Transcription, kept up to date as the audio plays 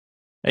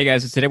Hey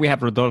guys, so today we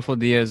have Rodolfo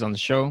Diaz on the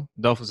show.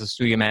 Rodolfo is a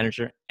studio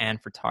manager and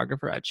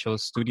photographer at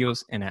Chose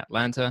Studios in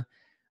Atlanta.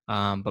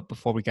 But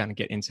before we kind of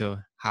get into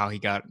how he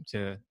got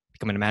to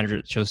becoming a manager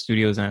at Chose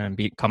Studios and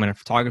becoming a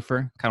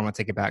photographer, kind of want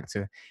to take it back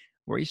to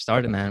where you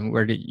started, man.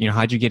 Where did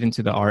how'd you get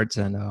into the arts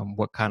and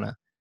what kind of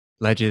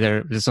led you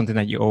there? Was it something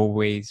that you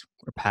always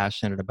were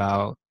passionate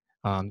about?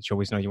 Did you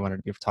always know you wanted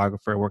to be a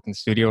photographer, work in the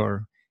studio,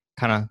 or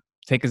kind of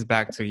take us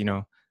back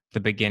to the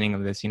beginning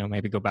of this?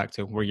 Maybe go back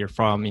to where you're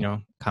from.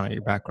 Kind of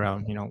your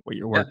background. What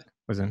your Yeah, work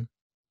was in.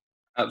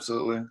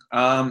 absolutely.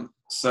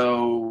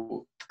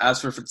 So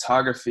as for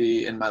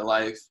photography in my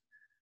life,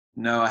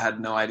 no, I had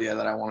no idea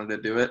that I wanted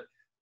to do it.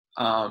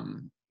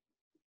 Um,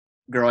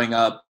 Growing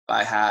up,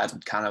 I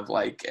had kind of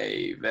like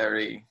a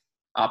very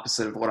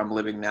opposite of what I'm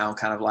living now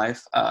kind of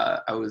life.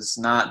 I was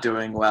not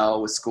doing well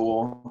with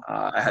school.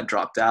 I had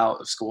dropped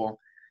out of school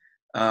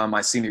my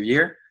senior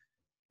year,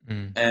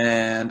 Mm.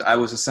 and I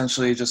was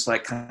essentially just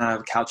like kind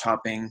of couch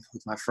hopping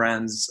with my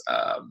friends.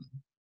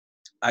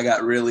 I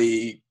got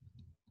really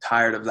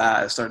tired of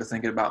that. I started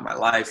thinking about my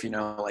life,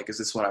 like, is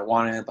this what I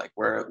wanted? Like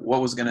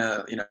what was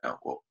gonna,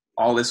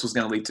 all this was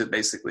gonna lead to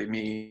basically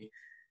me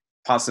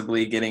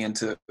possibly getting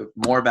into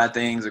more bad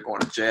things or going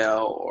to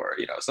jail or,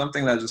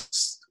 something that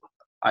just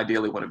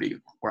ideally wouldn't be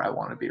where I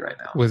want to be right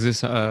now. Was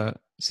this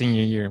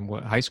senior year in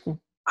what, high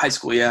school? High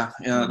school, yeah.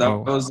 That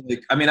Oh, was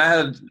like, I mean, I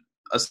had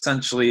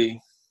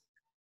essentially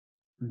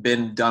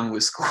been done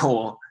with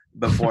school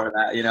before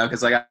that,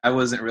 because like I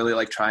wasn't really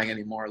like trying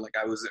anymore. Like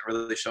I wasn't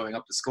really showing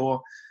up to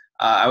school.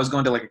 I was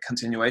going to like a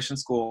continuation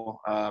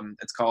school.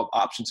 It's called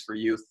Options for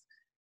Youth,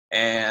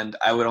 and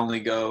I would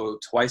only go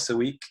twice a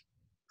week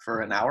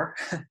for an hour.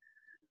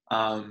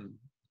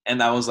 And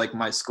that was like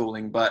my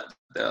schooling, but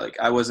like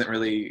I wasn't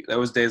really. There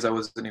was days I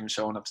wasn't even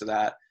showing up to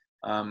that.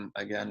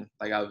 Again,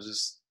 like I was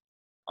just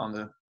on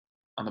the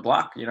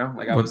block, like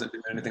I what wasn't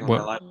doing anything with my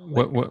what life.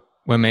 Like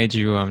what made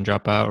you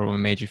drop out, or what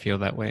made you feel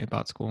that way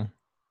about school?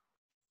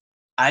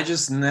 I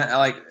just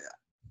like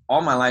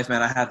all my life,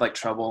 man. I had like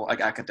trouble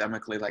like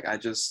academically. Like I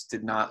just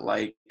did not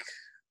like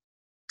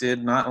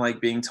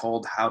being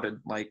told how to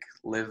like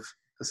live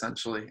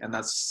essentially, and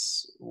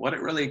that's what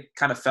it really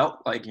kind of felt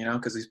like,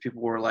 because these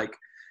people were like,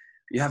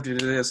 you have to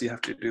do this, you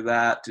have to do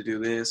that, to do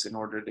this in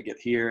order to get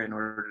here, in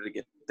order to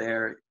get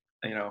there.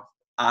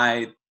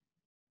 I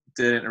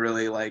didn't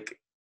really like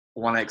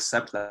want to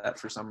accept that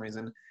for some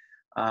reason.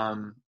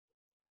 um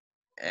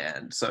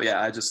and so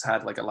yeah, I just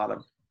had like a lot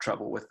of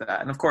trouble with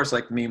that. And of course,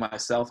 like me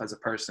myself as a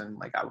person,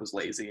 like I was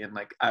lazy, and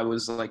like I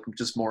was like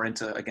just more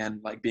into,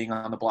 again, like being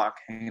on the block,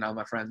 hanging out with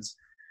my friends,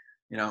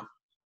 you know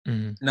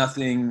Mm.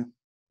 nothing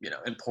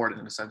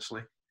important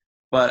essentially.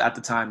 But at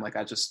the time, like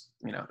I just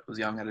was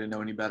young, I didn't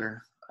know any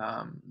better.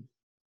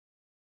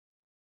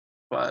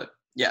 But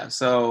yeah,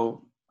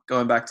 so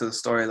going back to the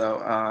story though,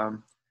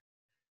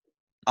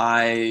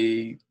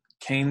 I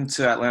came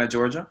to Atlanta,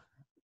 Georgia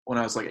when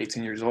I was like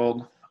 18 years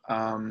old.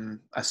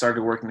 I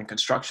started working in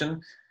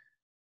construction,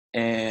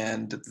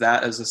 and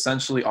that is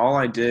essentially all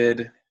I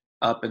did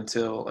up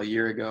until a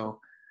year ago.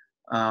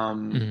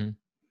 Um, Mm.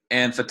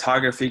 and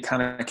photography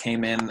kind of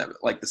came in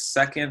like the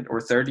second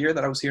or third year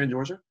that I was here in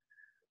Georgia.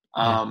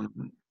 Yeah.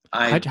 Um,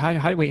 I How'd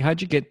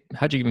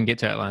you even get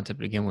to Atlanta to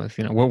begin with?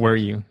 What were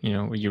you?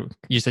 Were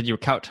you said you were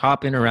couch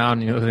hopping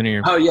around, living in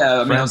your Oh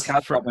yeah, I mean I was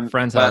friend's couch hopping,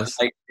 friend's but house.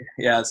 like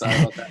yeah, sorry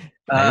about that.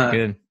 Now you're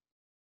good.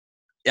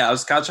 Yeah, I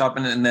was couch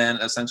hopping, and then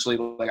essentially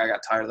like I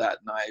got tired of that,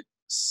 and I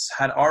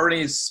had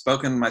already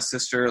spoken to my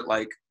sister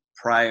like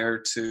prior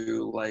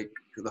to like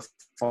the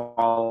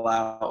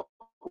fallout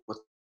with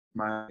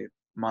my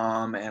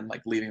mom and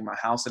like leaving my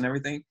house and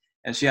everything,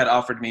 and she had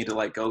offered me to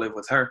like go live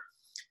with her.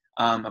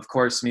 Of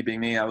course, me being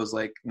me, I was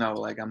like, no,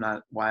 like I'm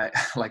not, why,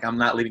 like I'm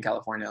not leaving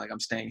California, like I'm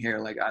staying here,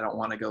 like I don't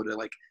want to go to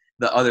like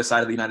the other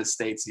side of the United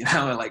States,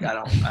 and like I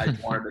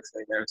wanted to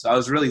stay there. So I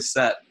was really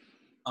set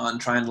on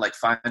trying to like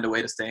find a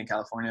way to stay in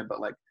California,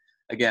 but like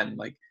again,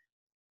 like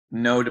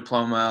no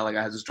diploma, like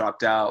I just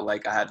dropped out,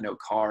 like I had no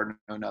car,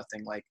 no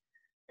nothing, like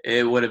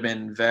it would have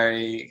been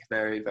very,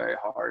 very, very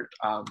hard.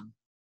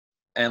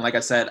 And like I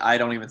said, I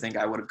don't even think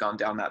I would have gone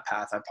down that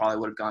path. I probably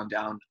would have gone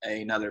down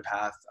another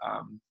path,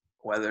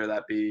 whether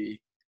that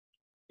be,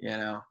 you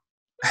know,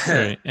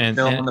 Right.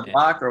 still on the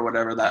block or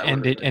whatever that would And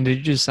have did been. and did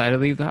you decide to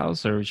leave the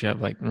house, or did you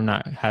have like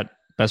not had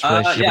best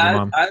relationship with your Yeah,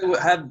 mom?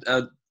 I had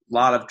a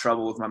lot of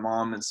trouble with my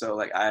mom, and so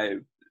like I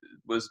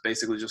was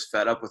basically just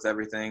fed up with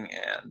everything,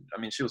 and I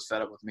mean she was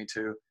fed up with me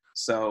too.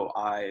 So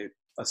I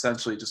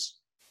essentially just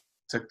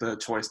took the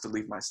choice to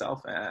leave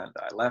myself, and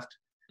I left.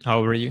 How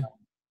old were you?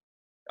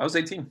 I was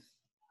 18,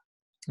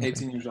 Okay.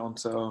 18 years old,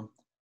 so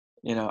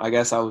I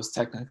guess I was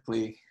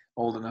technically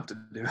old enough to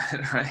do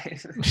it,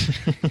 right?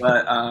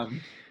 But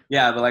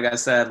yeah, but like I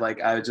said,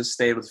 like I just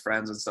stayed with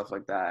friends and stuff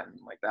like that, and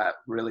like that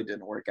really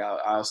didn't work out.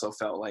 I also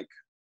felt like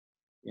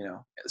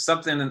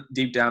something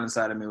deep down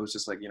inside of me was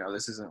just like,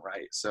 this isn't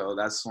right. So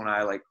that's when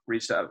I like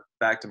reached out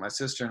back to my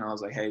sister, and I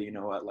was like, hey, you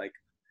know what, like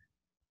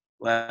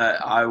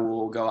I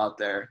will go out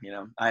there.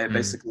 I Mm.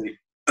 basically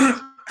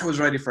was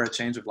ready for a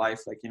change of life.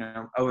 Like,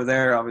 over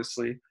there,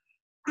 obviously,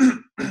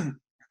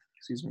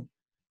 excuse excuse me,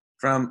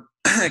 from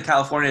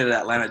California to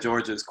Atlanta,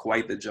 Georgia is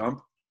quite the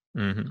jump.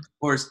 Mm-hmm. Of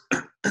course,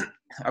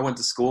 I went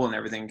to school and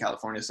everything in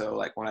California. So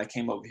like when I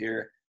came over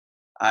here,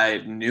 I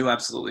knew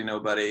absolutely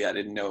nobody. I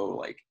didn't know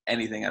like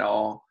anything at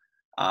all.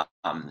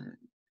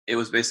 It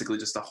was basically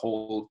just a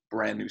whole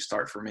brand new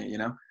start for me, you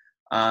know?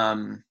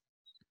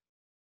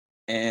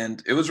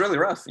 And it was really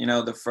rough. You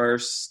know, the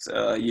first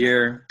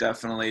year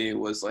definitely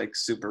was like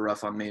super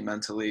rough on me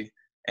mentally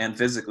and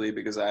physically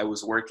because I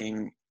was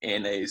working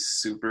in a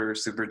super,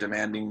 super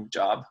demanding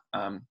job.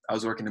 I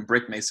was working in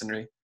brick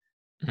masonry.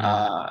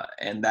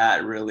 And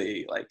that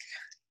really like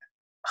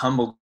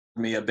humbled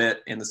me a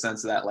bit in the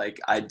sense that like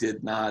I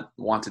did not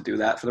want to do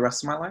that for the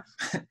rest of my life.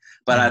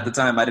 But at the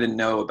time I didn't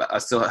know I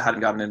still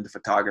hadn't gotten into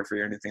photography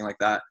or anything like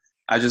that.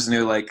 I just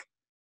knew like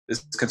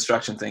this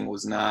construction thing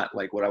was not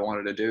like what I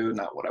wanted to do,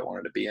 not what I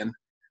wanted to be in.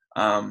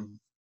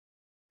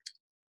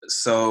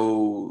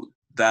 So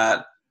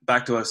that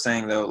back to what I was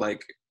saying though,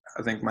 like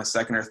I think my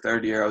second or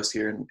third year I was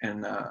here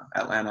in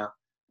Atlanta,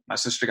 my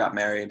sister got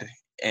married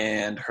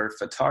and her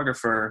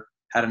photographer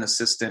had an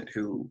assistant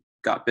who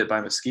got bit by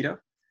a mosquito.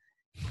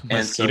 Mosquito?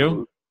 And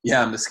so,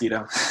 yeah,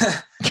 mosquito.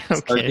 Okay.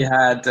 So she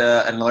had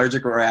an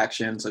allergic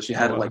reaction, so she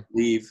had to like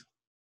leave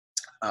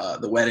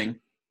the wedding.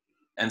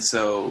 And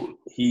so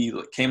he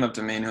came up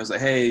to me and he was like,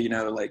 "Hey, you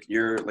know, like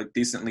you're like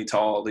decently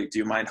tall. Like, do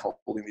you mind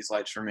holding these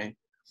lights for me?"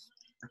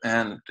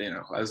 And you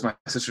know, it was my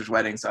sister's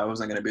wedding, so I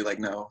wasn't gonna be like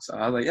no. So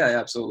I was like, "Yeah,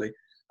 absolutely."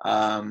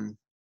 I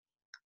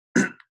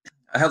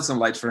held some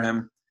lights for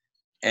him.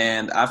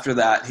 And after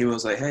that, he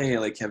was like, "Hey,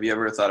 like, have you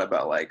ever thought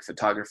about like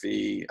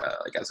photography,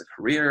 like as a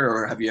career,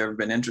 or have you ever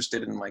been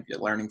interested in like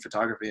learning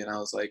photography?" And I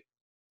was like,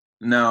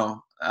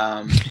 "No,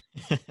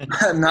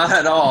 not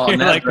at all." You're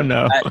like,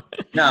 no.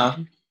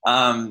 No.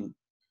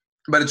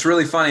 But it's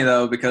really funny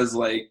though, because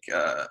like,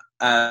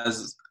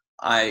 as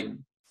I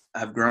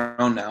have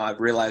grown now,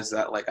 I've realized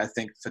that like, I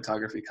think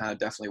photography kind of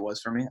definitely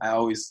was for me. I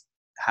always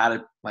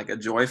had a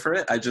joy for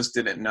it. I just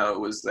didn't know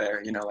it was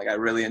there. You know, like I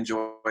really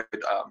enjoyed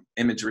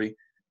imagery.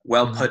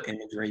 Well put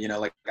imagery, you know,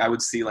 like I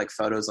would see like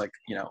photos like,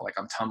 you know, like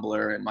on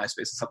Tumblr and MySpace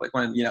and stuff like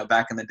when, you know,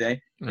 back in the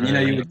day. And, you know,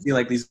 you would see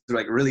like these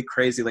like really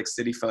crazy like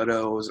city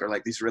photos or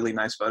like these really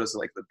nice photos of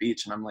like the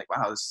beach. And I'm like,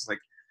 wow, this is like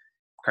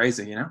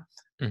crazy, you know?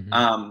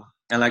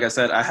 And like I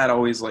said, I had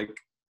always like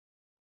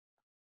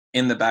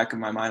in the back of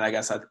my mind, I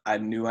guess I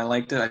knew I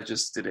liked it. I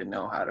just didn't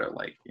know how to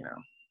like, you know,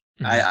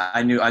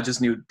 I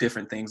just knew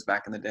different things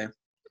back in the day.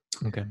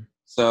 Okay.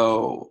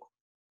 So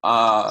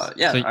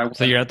yeah.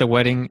 So you're at the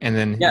wedding, and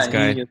then this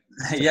guy.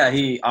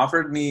 He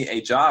offered me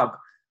a job,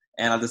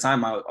 and at the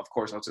time, of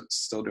course, I was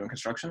still doing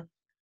construction.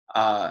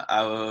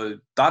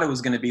 Thought it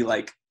was going to be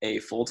like a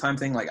full-time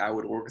thing, like I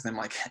would work with him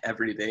like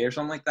every day or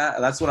something like that.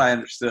 That's what I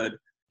understood,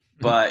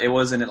 but it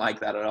wasn't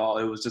like that at all.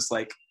 It was just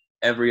like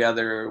every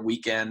other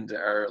weekend,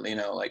 or you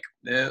know, like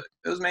it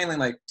was mainly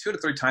like 2 to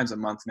 3 times a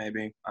month,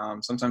 maybe,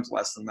 sometimes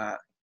less than that.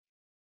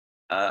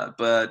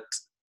 But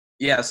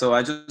yeah, so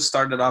I just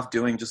started off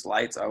doing just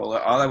lights. All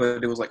I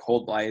would do was like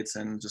hold lights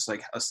and just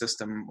like assist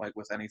him like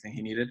with anything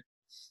he needed.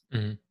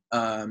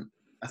 I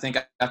think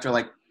after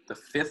like the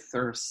 5th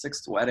or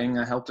 6th wedding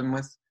I helped him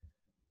with,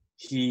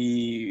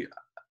 he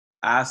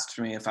asked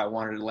me if I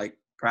wanted to like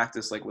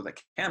practice like with a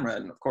camera,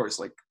 and of course,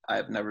 like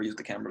I've never used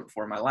a camera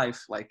before in my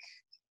life, like,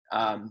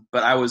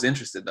 but I was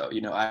interested though.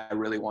 You know, I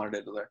really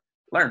wanted to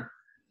learn.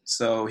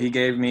 So he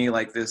gave me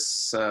like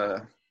this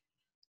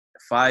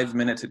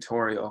 5-minute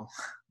tutorial.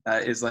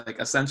 That is like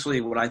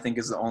essentially what I think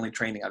is the only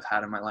training I've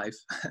had in my life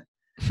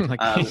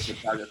with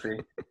photography.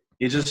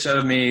 He just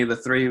showed me the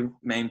 3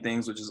 main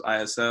things, which is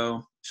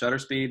ISO, shutter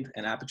speed,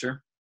 and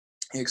aperture.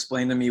 He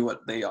explained to me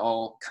what they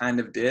all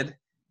kind of did.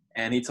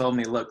 And he told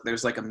me, look,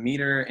 there's like a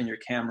meter in your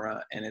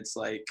camera, and it's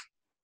like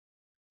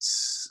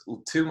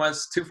too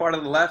far to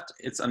the left,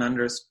 it's an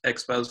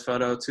underexposed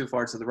photo. Too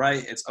far to the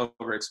right, it's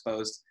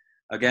overexposed.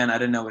 Again, I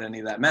didn't know what any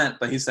of that meant,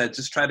 but he said,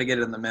 just try to get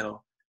it in the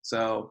middle.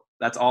 So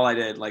that's all I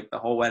did. Like the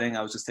whole wedding,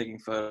 I was just taking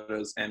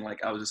photos, and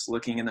like I was just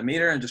looking in the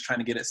meter and just trying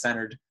to get it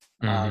centered.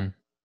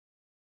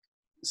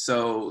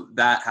 So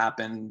that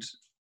happened.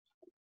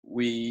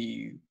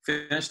 We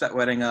finished that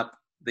wedding up.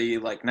 The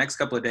like next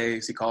couple of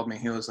days, he called me.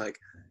 He was like,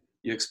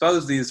 "You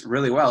exposed these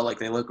really well. Like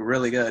they look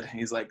really good."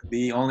 He's like,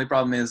 "The only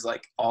problem is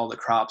like all the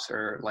crops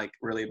are like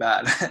really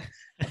bad."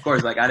 Of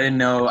course, like I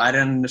didn't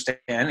understand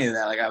any of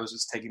that. Like I was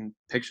just taking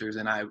pictures,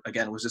 and I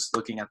again was just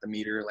looking at the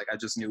meter. Like I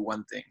just knew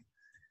one thing.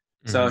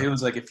 So he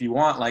was like, if you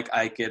want, like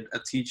I could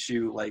teach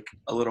you like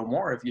a little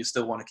more if you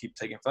still want to keep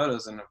taking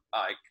photos. And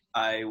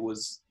I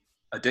was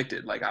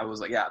addicted. Like I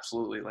was like, yeah,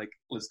 absolutely. Like,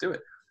 let's do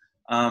it.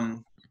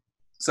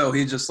 So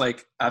he just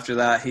like, after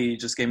that, he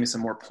just gave me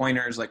some more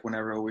pointers. Like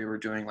whenever we were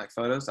doing like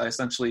photos, I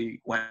essentially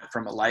went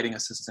from a lighting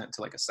assistant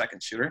to like a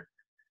second shooter.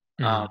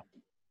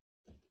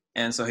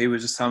 And so he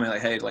would just tell me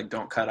like, hey, like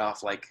don't cut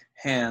off like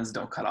hands,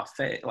 don't cut off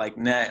face, like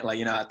neck, like,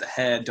 you know, at the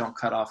head, don't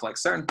cut off like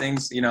certain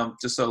things, you know,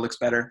 just so it looks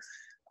better.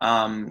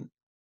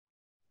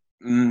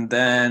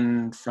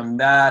 Then from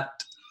that,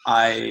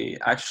 I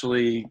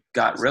actually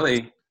got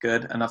really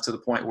good enough to the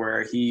point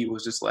where he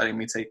was just letting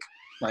me take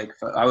Like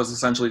I was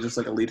essentially just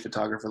like a lead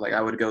photographer. Like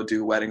I would go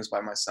do weddings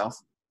by myself.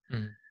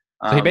 Mm.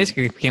 So he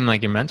basically became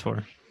like your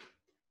mentor.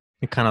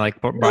 He kind of like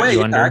brought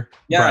you under,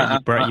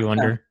 brought you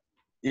under.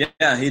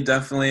 Yeah, he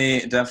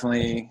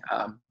definitely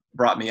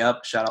brought me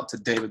up. Shout out to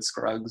David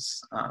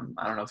Scruggs.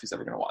 I don't know if he's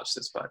ever going to watch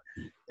this, but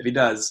if he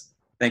does,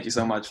 thank you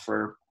so much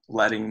for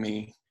letting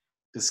me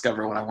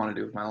discover what I want to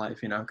do with my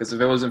life. Because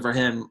if it wasn't for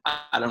him,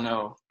 I don't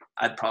know.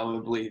 I'd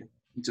probably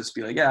just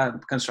be like, yeah,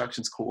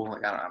 construction's cool.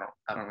 Like I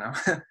don't know.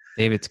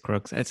 David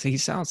Scruggs. He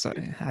sounds like,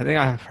 I think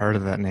I've heard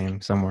of that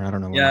name somewhere. I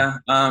don't know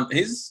where. Yeah,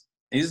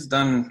 he's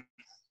done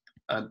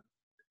a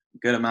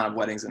good amount of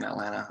weddings in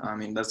Atlanta. I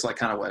mean, that's like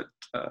kind of what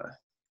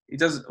he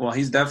does. Well,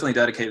 he's definitely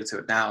dedicated to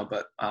it now,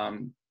 but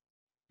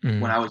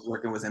when I was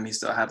working with him, he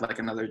still had like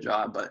another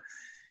job, but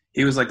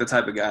he was like the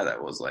type of guy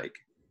that was like,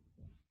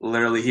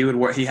 literally he would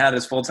work, he had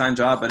his full-time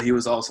job, but he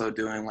was also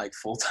doing like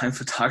full-time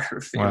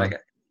photography. Wow. Like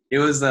he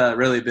was a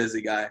really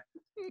busy guy.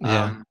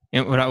 Yeah.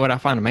 And what I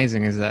find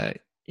amazing is that,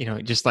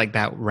 just like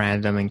that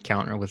random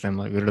encounter with him,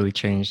 like literally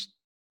changed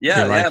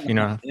your life,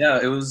 Yeah.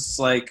 It was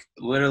like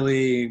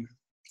literally,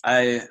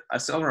 I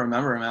still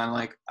remember, man.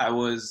 Like I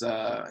was,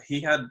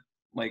 he had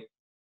like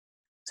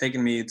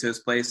taken me to his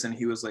place and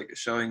he was like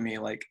showing me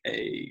like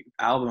a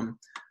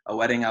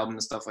wedding album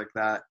and stuff like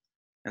that.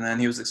 And then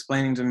he was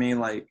explaining to me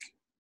like,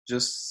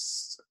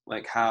 just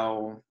like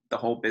how the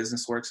whole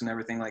business works and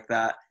everything like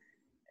that.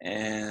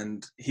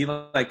 And he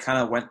like kind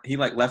of he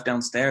like left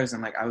downstairs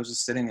and like, I was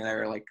just sitting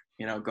there like,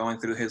 going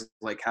through his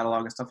like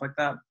catalog and stuff like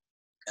that.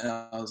 And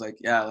I was like,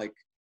 yeah, like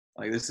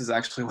this is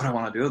actually what I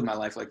want to do with my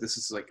life. Like, this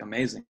is like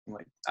amazing.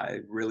 Like, I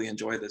really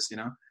enjoy this,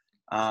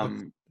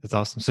 That's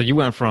awesome. So you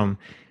went from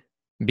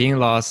being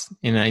lost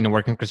in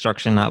working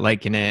construction, not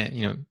liking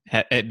it,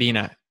 it being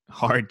a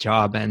hard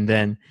job, and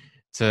then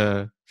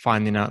to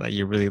finding out that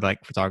you really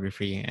like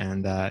photography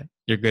and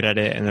you're good at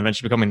it, and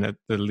eventually becoming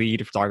the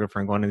lead photographer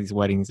and going to these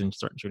weddings and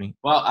starting shooting.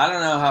 Well, I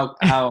don't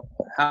know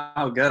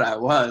how good I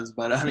was,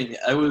 but I mean,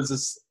 it was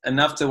just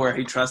enough to where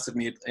he trusted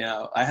me.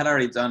 I had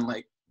already done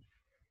like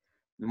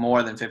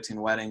more than 15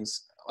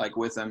 weddings like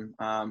with him.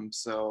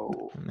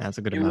 So that's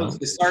a good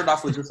amount. It started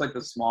off with just like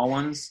the small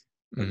ones,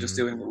 like just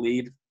doing the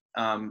lead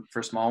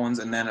for small ones.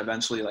 And then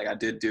eventually like I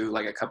did do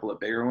like a couple of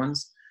bigger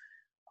ones.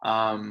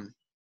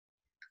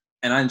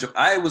 And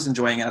I was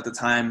enjoying it at the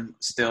time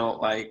still.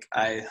 Like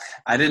I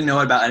didn't know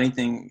about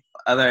any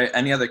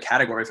other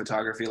category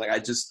photography. Like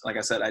like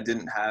I said, I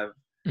didn't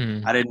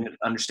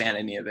understand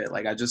any of it.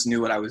 Like I just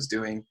knew what I was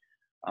doing.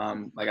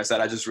 Like I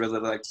said, I just really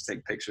like to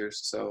take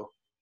pictures. So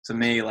to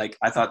me, like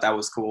I thought that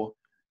was cool.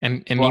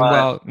 And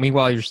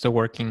meanwhile, you're still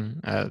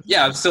working.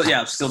 I'm still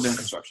doing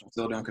construction.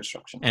 Still doing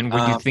construction. And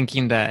were you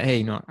thinking that,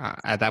 hey,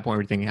 at that point,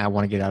 we're thinking, I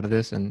want to get out of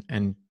this, and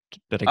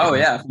oh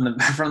yeah,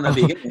 from the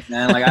beginning,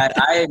 man. Like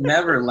I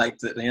never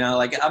liked it.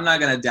 Like I'm not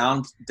gonna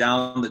down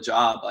the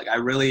job. Like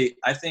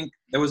I think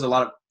there was a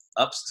lot of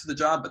ups to the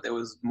job, but there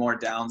was more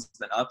downs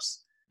than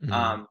ups.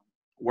 Mm-hmm.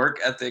 Work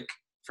ethic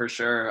for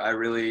sure. I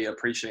really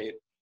appreciate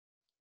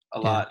a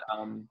lot.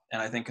 And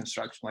I think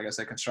construction, like I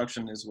said,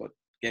 construction is what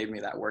gave me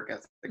that work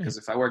ethic. Because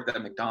if I worked at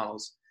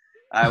McDonald's,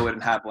 I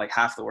wouldn't have like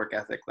half the work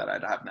ethic that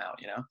I'd have now.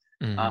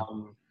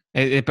 Mm-hmm.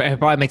 It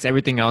probably makes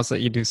everything else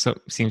that you do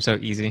seem so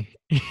easy.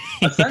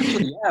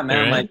 Essentially, yeah,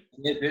 man. Right? Like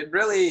it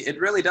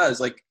really does.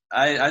 Like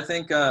I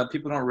think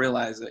people don't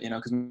realize it,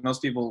 because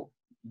most people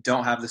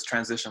don't have this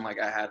transition like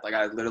I had. Like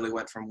I literally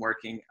went from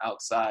working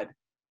outside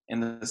in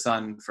the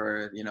sun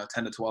for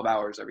 10 to 12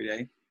 hours every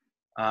day,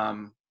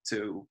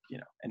 to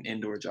an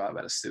indoor job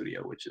at a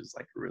studio, which is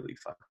like really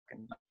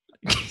fucking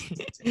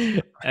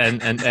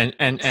and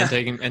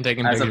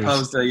taking as pictures.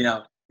 Opposed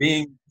to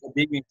being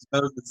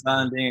exposed to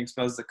sun, being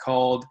exposed to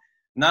cold.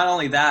 Not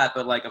only that,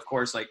 but like of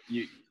course, like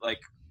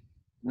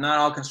not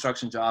all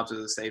construction jobs are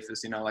the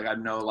safest. Like I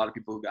know a lot of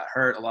people who got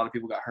hurt. A lot of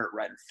people got hurt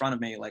right in front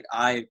of me. Like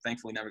I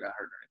thankfully never got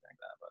hurt or anything like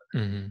that.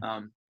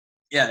 But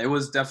yeah, it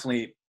was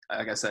definitely,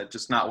 like I said,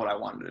 just not what I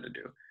wanted to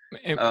do.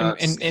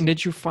 And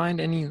did you find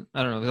any?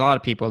 I don't know. There's a lot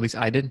of people. At least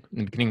I did in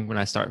the beginning when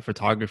I started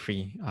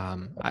photography.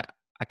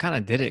 I kind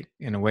of did it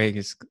in a way.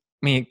 Because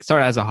it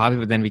started as a hobby,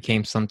 but then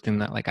became something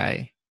that like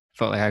I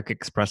felt like I could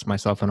express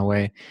myself in a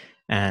way,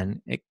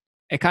 and it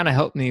kind of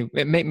helped me.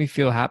 It made me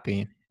feel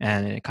happy,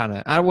 and it kind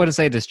of, I wouldn't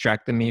say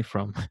distracted me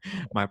from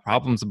my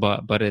problems,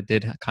 but it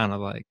did kind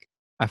of like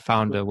I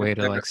found a way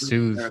to like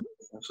soothe.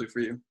 Especially for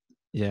you.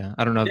 Yeah,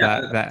 I don't know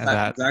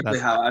that's exactly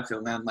how I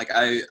feel, man. Like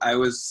I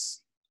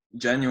was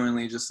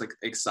genuinely just like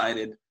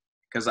excited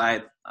because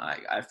I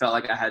felt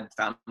like I had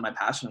found my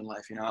passion in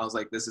life. I was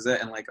like, this is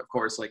it. And like, of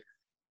course, like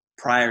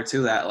prior to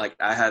that, like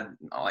I had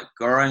like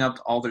growing up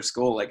all through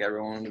school, like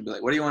everyone would be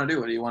like, what do you want to do?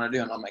 What do you want to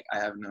do? And I'm like, I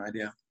have no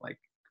idea. Like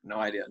no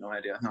idea.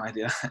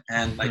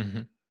 And like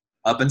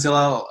up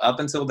until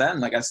then,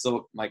 like I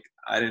still like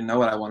I didn't know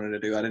what I wanted to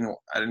do. I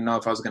didn't know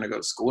if I was going to go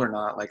to school or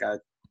not. Like I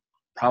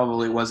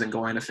probably wasn't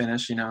going to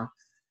finish,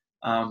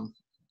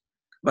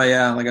 but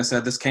yeah, like I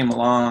said, this came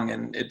along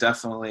and it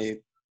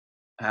definitely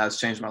has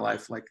changed my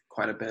life like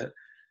quite a bit.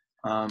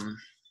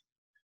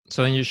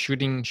 So then you're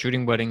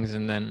shooting weddings,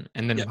 and then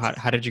Yes.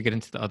 how did you get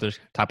into the other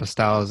type of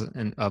styles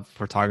and of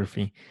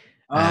photography,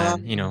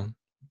 and Um,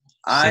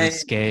 I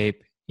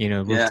cityscape, yeah.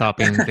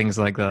 rooftoping, things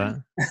like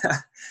that?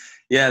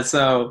 Yeah,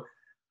 so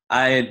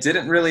I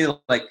didn't really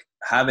like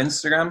have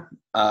Instagram.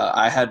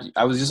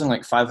 I was using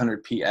like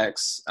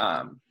 500px.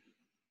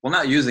 Well,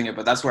 not using it,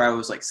 but that's where I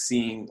was like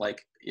seeing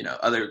like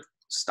other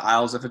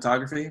styles of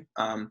photography.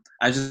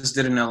 I just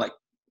didn't know like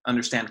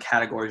understand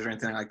categories or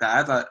anything like that.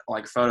 I thought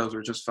like photos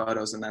were just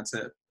photos and that's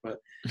it. But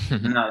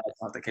no,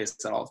 that's not the case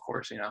at all. Of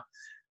course,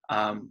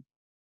 Um,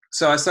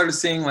 so I started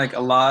seeing like a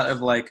lot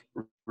of like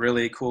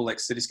really cool like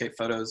cityscape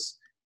photos,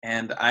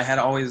 and I had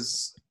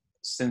always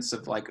since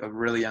of like a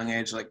really young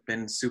age like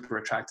been super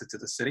attracted to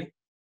the city.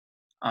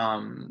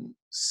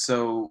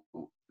 So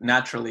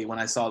naturally when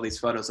I saw these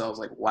photos I was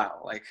like,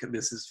 wow, like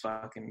this is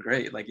fucking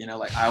great, like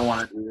like I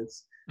want to do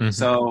this. Hmm.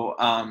 So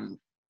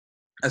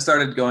I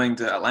started going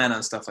to Atlanta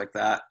and stuff like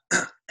that.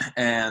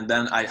 And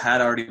then I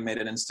had already made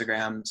an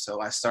Instagram,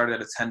 so I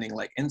started attending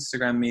like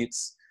Instagram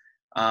meets,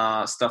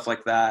 stuff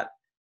like that.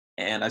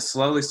 And I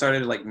slowly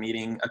started like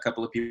meeting a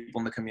couple of people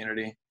in the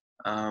community.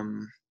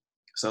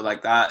 So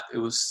like that, it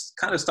was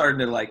kind of starting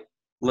to like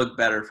look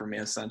better for me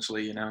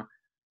essentially,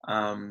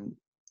 Um,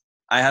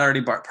 I had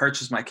already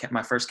purchased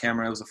my first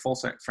camera. It was a full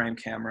frame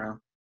camera.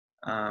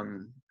 I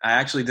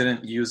actually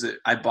didn't use it.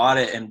 I bought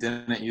it and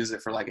didn't use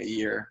it for like a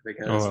year Oh,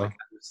 because like well.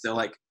 I was still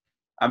like,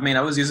 I mean,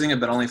 I was using it,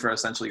 but only for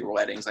essentially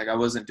weddings. Like I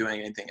wasn't doing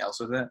anything else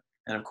with it.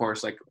 And of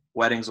course, like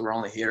weddings were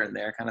only here and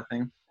there kind of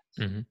thing.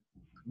 Hmm.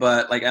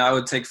 But like I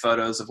would take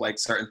photos of like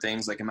certain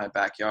things like in my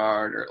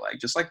backyard or like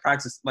just like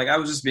practice. Like I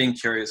was just being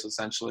curious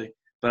essentially,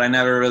 but I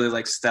never really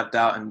like stepped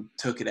out and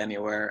took it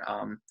anywhere.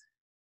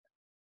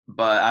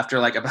 But after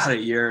like about a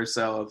year or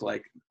so of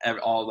like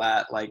all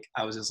that, like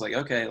I was just like,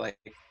 okay, like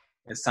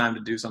it's time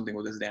to do something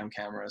with this damn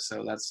camera.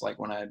 So that's like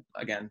when I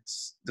again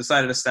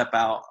decided to step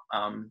out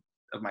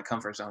of my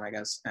comfort zone, I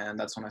guess, and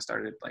that's when I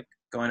started like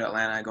going to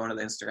Atlanta, going to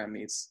the Instagram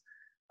meets.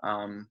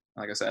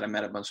 Like I said, I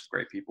met a bunch of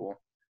great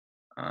people.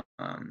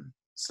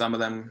 Some of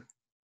them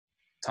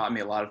taught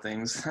me a lot of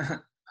things.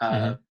 Hmm.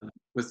 uh,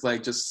 with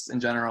like just in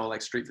general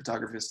like street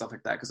photography and stuff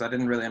like that, because I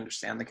didn't really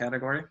understand the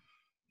category.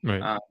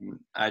 Right.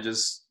 I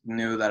just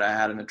knew that I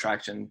had an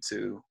attraction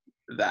to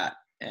that,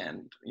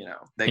 and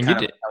they And you kind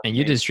of did,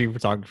 helped me. street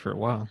photography for a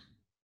while.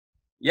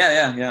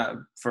 Yeah.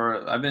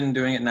 For I've been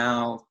doing it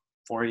now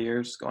 4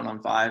 years, going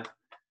on 5.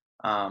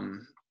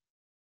 Um,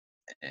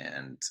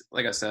 and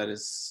like I said,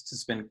 it's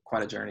just been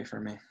quite a journey for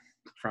me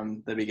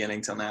from the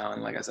beginning till now.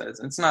 And like I said,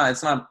 it's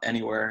not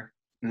anywhere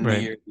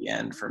Right. near the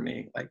end for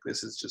me. Like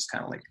this is just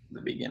kind of like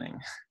the beginning.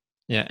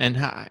 Yeah.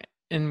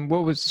 And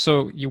what was,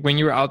 so you, when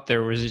you were out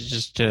there, was it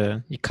just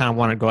you kind of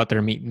want to go out there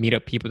and meet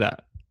up people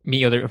that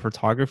meet other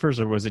photographers,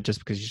 or was it just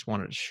because you just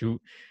wanted to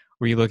shoot?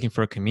 Were you looking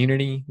for a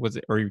community? Was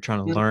it, or you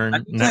trying to I learn,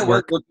 definitely was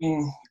network?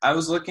 looking. I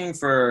was looking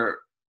for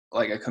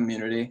like a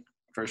community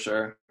for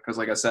sure. Because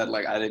like I said,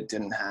 like I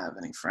didn't have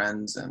any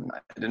friends and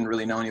I didn't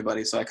really know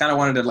anybody. So I kind of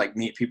wanted to like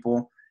meet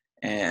people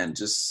and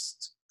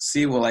just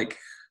see what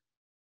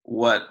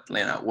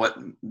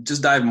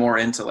just dive more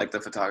into like the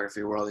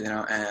photography world,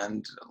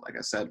 And like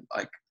I said,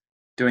 like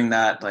doing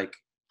that like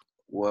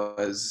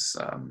was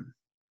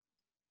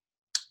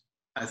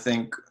I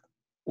think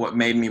what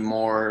made me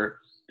more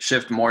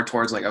shift more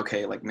towards like,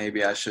 okay, like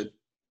maybe I should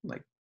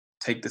like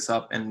take this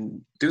up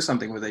and do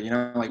something with it,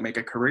 like make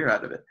a career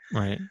out of it.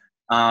 Right.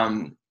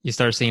 Um, You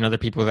started seeing other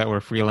people that were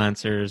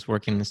freelancers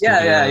working in the yeah.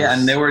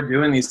 And they studios. were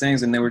doing these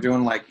things and they were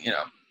doing like,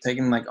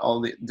 taking like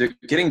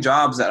getting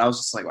jobs that I was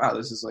just like, wow,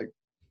 this is like,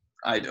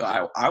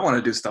 I want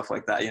to do stuff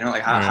like that,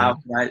 like how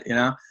Right. can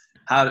I,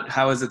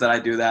 how is it that I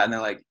do that? And they're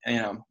like,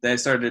 they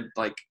started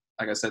like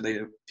I said,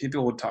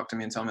 people would talk to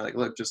me and tell me like,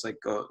 look, just like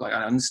go like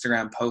on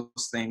Instagram,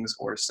 post things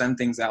or send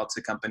things out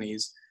to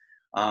companies.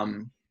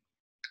 Um,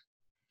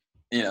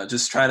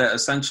 just try to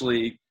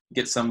essentially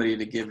get somebody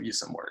to give you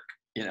some work,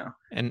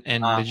 And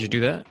did you Um,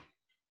 do that?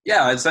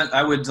 yeah,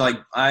 I would like,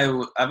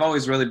 I've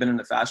always really been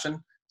into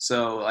fashion.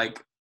 So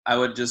like, I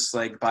would just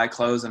like buy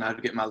clothes and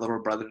I'd get my little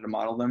brother to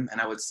model them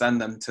and I would send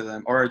them to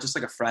them or just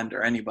like a friend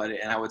or anybody.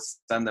 And I would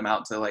send them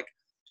out to like,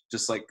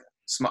 just like,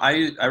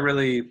 I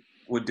really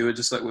would do it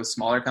just like with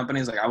smaller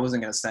companies. Like I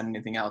wasn't going to send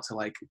anything out to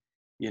like,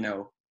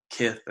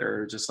 Kith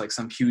or just like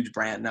some huge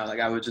brand. No, like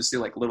I would just do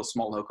like little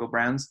small local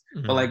brands,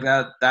 but like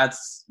Mhm.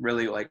 that's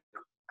really like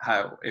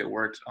how it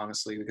worked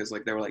honestly, because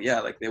like, they were like,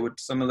 yeah, like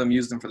some of them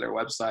use them for their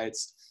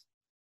websites.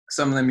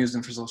 Some of them used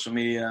them for social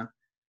media.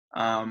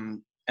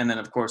 And then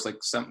of course, like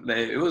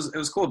it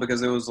was cool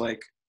because it was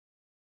like,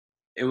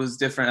 it was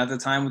different at the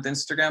time with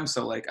Instagram.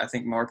 So like, I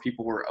think more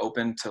people were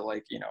open to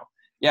like,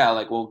 yeah,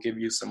 like we'll give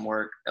you some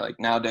work. Like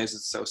nowadays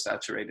it's so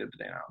saturated,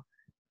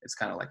 it's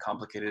kind of like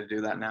complicated to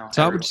do that now.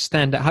 So how would you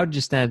stand out? How did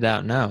you stand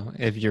out now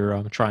if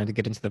you're trying to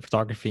get into the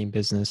photography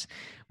business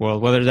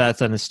world, whether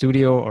that's in a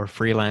studio or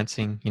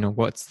freelancing?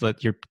 What's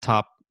your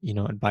top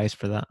advice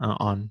for that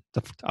on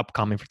the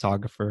upcoming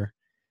photographer?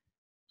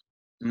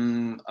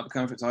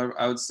 Upcoming photographer,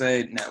 I would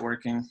say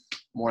networking.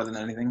 more than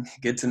anything.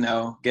 Get to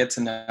know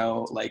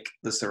like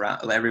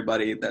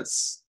everybody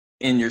that's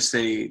in your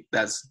city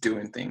that's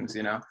doing things,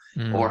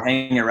 or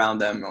hanging around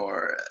them,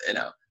 or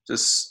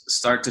just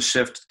start to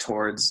shift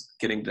towards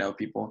getting to know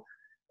people.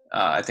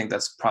 I think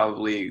that's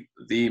probably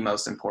the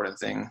most important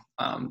thing.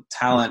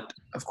 Talent,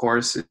 of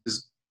course,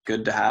 is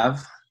good to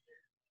have,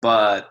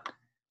 but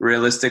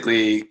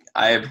realistically,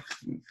 I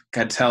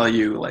can tell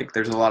you, like,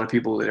 there's a lot of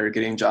people that are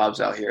getting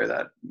jobs out here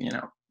that,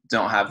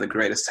 don't have the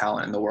greatest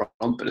talent in the world,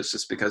 but it's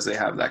just because they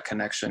have that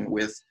connection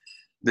with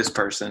this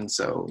person.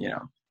 So,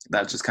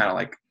 that just kind of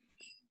like,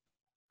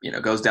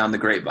 goes down the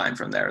grapevine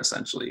from there,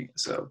 essentially.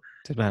 So,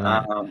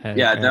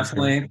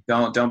 definitely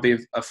don't be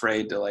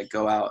afraid to like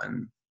go out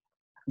and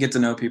get to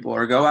know people,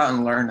 or go out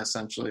and learn,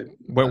 essentially.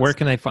 Where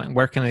can they find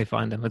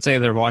them? Let's say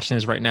they're watching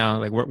this right now.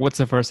 Like, what's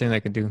the first thing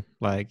they could do?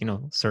 Like,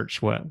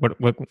 search where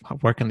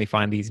can they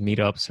find these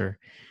meetups or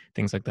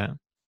things like that?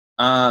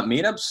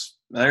 Meetups,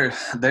 they're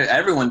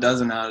everyone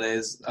does it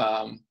nowadays.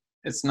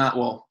 It's not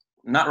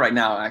right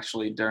now,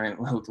 actually, during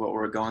what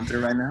we're going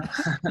through right now.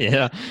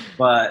 Yeah.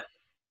 But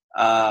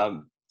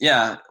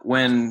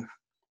when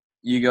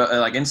you go,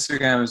 like,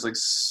 Instagram is like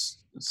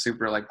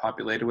super like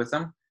populated with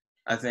them.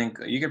 I think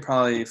you could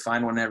probably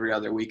find one every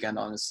other weekend,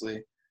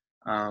 honestly.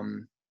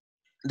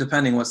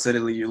 Depending what city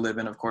you live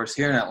in, of course.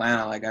 Here in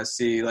Atlanta, like, I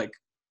see like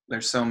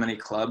there's so many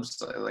clubs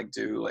that like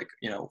do like,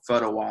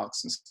 photo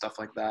walks and stuff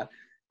like that.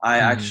 I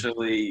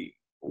actually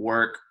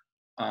work,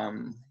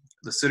 the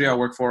studio I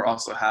work for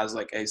also has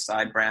like a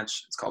side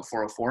branch. It's called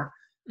 404.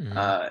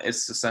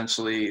 It's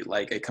essentially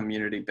like a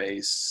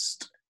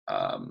community-based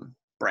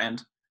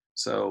brand.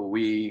 So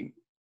we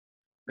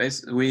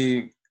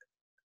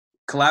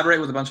collaborate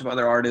with a bunch of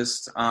other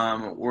artists. It's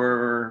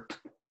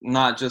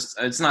not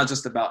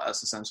just about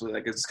us, essentially.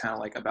 Like, it's kind of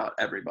like about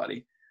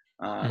everybody.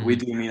 We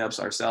do meetups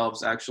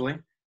ourselves, actually.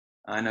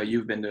 I know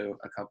you've been to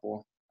a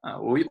couple.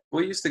 We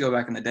used to go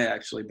back in the day,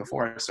 actually,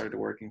 before I started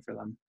working for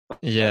them.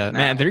 Yeah,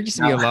 man, there used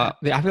to be a lot.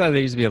 I feel like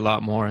there used to be a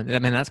lot more. I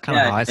mean, that's kind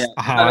of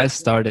how I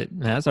started.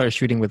 Man, I started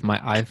shooting with my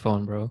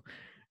iPhone, bro.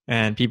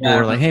 And people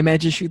were like, "Hey, man,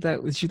 just shoot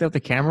that with the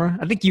camera."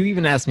 I think you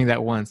even asked me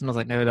that once, and I was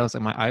like, "No, that was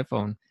like my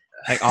iPhone."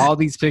 Like, all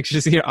these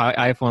pictures here,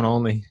 iPhone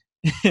only.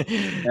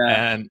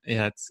 And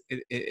that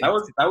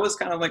was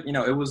kind of like,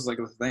 it was like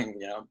a thing,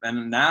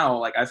 and now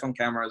like iPhone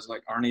cameras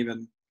like aren't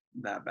even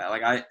that bad.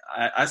 Like,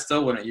 I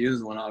still wouldn't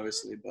use one,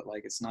 obviously, but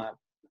like it's not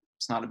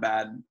a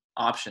bad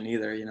option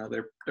either.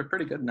 They're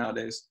pretty good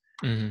nowadays.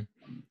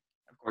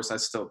 Of course, I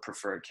still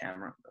prefer a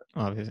camera, but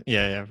obviously,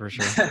 yeah, for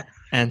sure.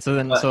 And so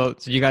then, so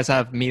you guys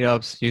have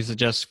meetups. You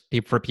suggest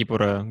for people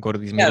to go to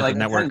these meetups like and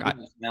network.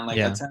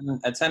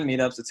 Attend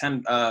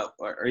meetups,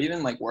 or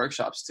even like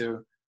workshops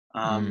too.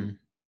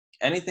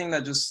 Anything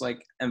that just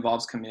like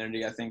involves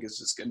community, I think, is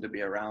just good to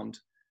be around.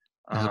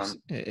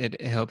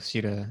 It helps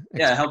you to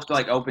it helps to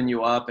like open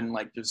you up and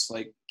like just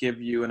like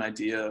give you an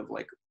idea of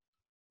like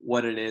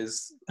what it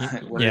is.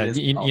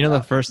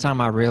 The first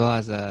time I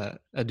realized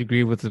that a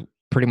degree was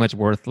pretty much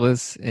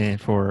worthless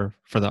for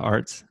the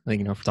arts, like,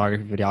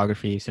 photography,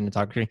 videography,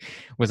 cinematography,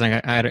 was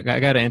like I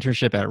got an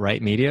internship at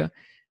Right Media,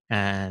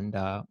 and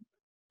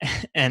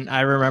and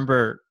I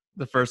remember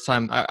the first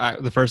time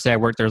the first day I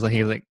worked there was like,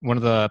 he was like, one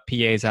of the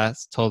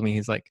PAs told me,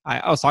 he's like,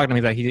 I was talking to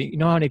him, he's like,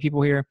 how many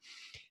people here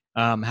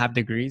have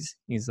degrees?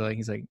 He's like,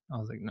 I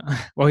was like, no.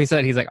 Well, he's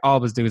like, all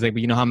of us do. He's like,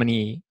 but how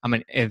many,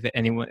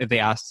 if they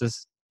asked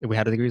us if we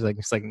had a degree, like,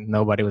 it's like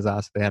nobody was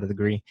asked if they had a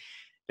degree.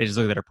 They just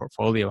looked at our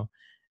portfolio.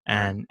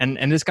 And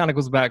this kind of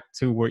goes back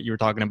to what you were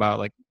talking about,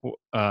 like,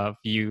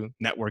 you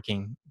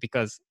networking,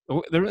 because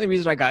the only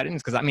reason I got in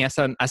is because I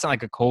sent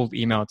like a cold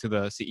email to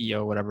the CEO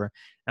or whatever,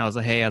 and I was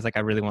like, hey, I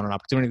really want an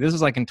opportunity. This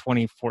was like in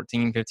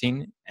 2014,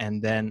 15,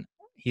 and then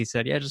he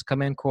said, yeah, just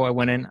come in. Cool. I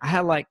went in.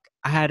 I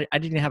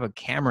didn't have a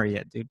camera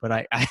yet, dude, but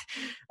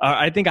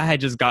I think I had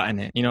just gotten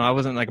it. I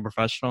wasn't like a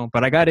professional,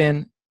 but I got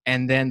in.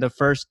 And then the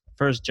first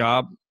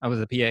job, I was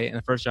a PA, and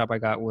the first job I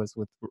got was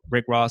with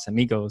Rick Ross and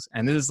Migos.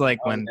 And this is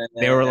like when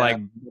they were like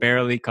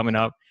barely coming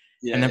up.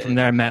 And then from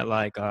there I met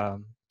like,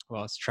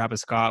 it's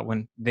Travis Scott,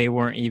 when they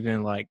weren't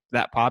even like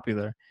that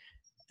popular.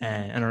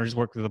 And I just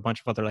worked with a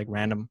bunch of other like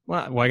random,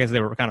 I guess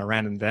they were kind of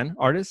random then,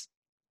 artists.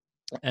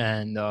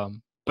 And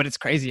but it's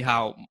crazy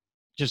how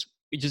just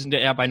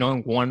by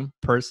knowing one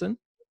person,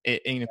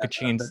 it could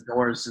change. The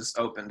doors just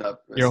opened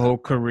up. Your whole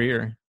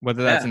career,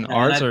 whether that's in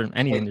arts or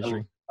any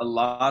industry. A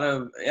lot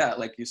of,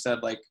 like you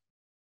said, like,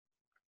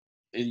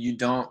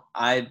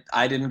 I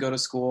didn't go to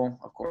school,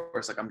 of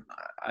course. Like,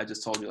 I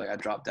just told you, like, I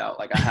dropped out.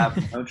 Like, I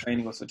have no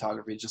training with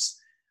photography. Just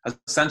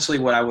essentially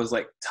what I was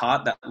like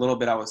taught, that little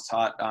bit I was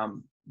taught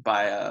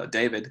by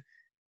David,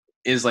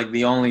 is like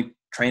the only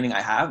training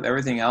I have.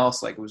 Everything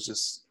else, like, was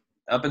just,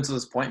 up until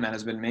this point, man,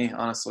 has been me,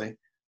 honestly.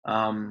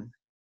 And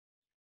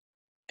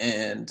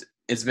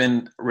it's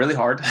been really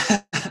hard.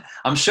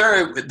 I'm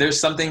sure there's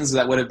some things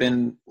that would have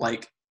been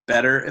like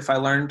better if I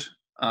learned,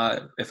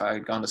 if I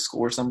had gone to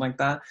school or something like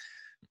that.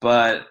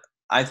 But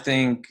I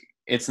think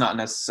it's not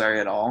necessary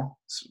at all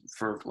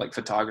for like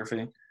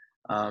photography.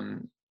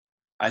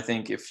 I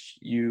think if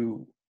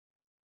you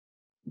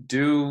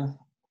do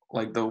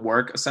like the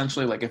work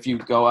essentially, like if you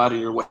go out of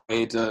your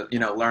way to,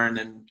 learn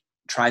and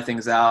try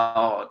things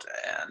out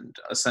and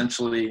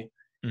essentially,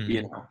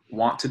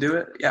 want to do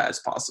it, yeah, it's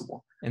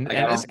possible. And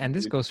Like,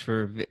 this goes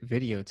for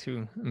video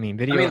too. I mean,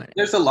 video.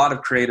 There's a lot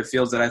of creative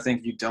fields that I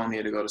think you don't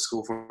need to go to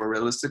school for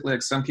realistically.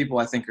 Like some people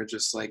I think are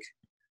just like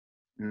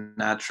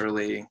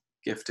naturally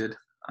gifted,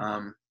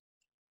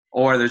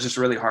 or they're just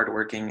really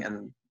hardworking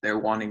and they're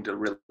wanting to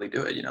really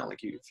do it. Like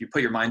if you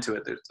put your mind to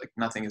it, there's like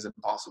nothing is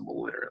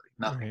impossible, literally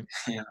nothing.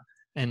 Right.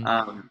 And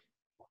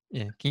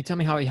yeah, can you tell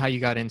me how you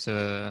got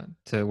into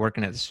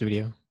working at the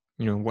studio?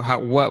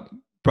 What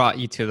brought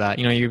you to that?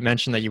 You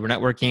mentioned that you were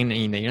networking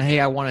and hey,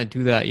 I want to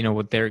do that.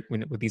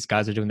 What these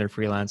guys are doing, they're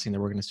freelancing,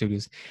 they're working in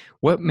studios.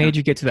 What made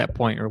you get to that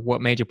point, or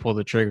what made you pull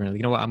the trigger?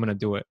 And what, I'm going to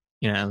do it.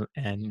 And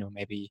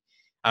maybe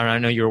I don't know. I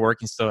know you were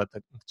working still at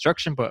the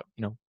construction, but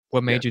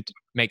what made you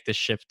make this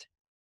shift?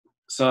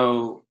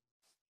 So,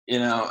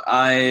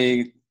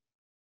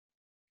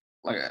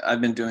 I've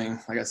been doing,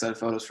 like I said,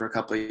 photos for a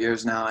couple of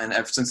years now. And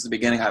ever since the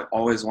beginning, I've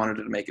always wanted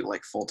to make it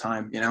like full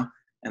time,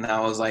 and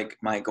that was like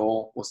my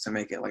goal, was to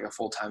make it like a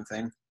full-time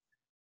thing.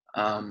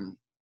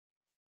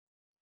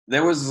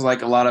 There was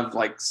like a lot of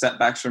like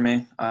setbacks for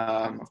me.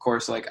 Of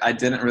course, like I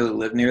didn't really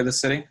live near the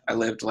city. I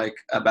lived like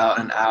about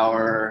an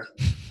hour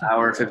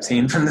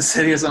 15 from the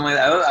city or something like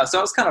that. So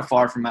I was kind of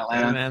far from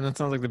Atlanta. Yeah, man, that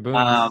sounds like the boom.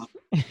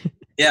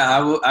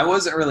 Yeah, I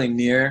wasn't really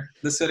near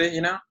the city,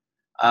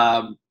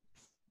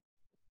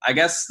 I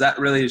guess that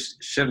really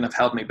shouldn't have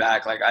held me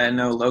back. Like I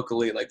know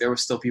locally, like there were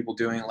still people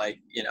doing like,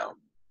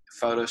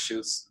 photo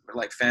shoots for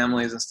like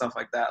families and stuff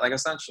like that. Like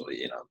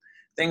essentially,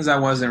 things I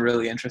wasn't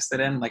really interested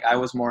in. Like I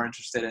was more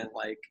interested in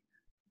like,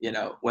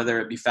 whether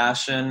it be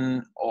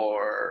fashion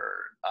or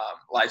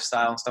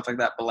lifestyle and stuff like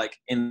that, but like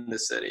in the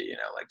city,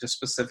 like just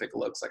specific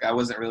looks. Like I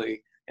wasn't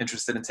really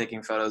interested in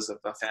taking photos of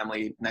a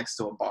family next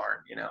to a barn,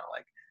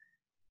 like.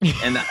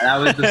 And I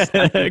was just,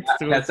 like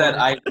I said,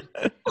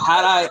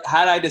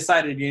 had I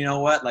decided,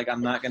 like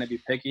I'm not going to be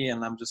picky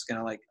and I'm just going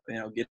to like,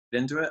 get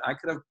into it, I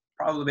could have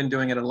probably been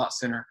doing it a lot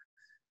sooner,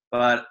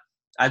 but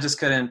I just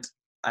couldn't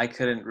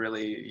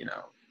really,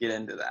 get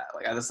into that.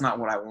 Like that's not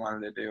what I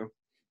wanted to do.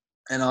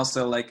 And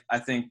also like, I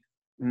think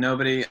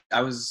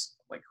I was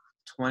like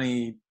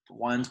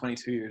 21,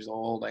 22 years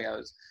old. Like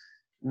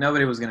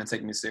nobody was going to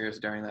take me serious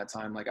during that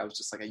time. Like I was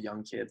just like a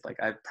young kid.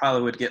 Like I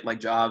probably would get like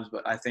jobs,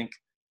 but I think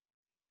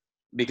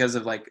because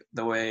of like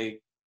the way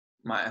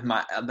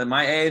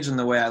my age and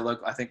the way I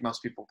look, I think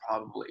most people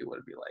probably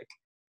would be like,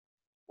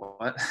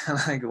 what?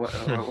 Like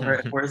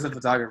where's the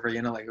photographer?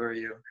 Like who are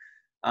you?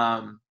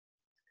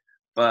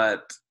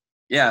 But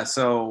yeah,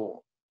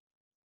 so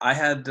I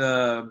had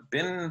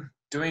been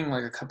doing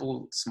like a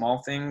couple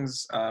small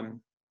things,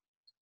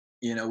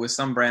 with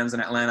some brands in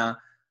Atlanta,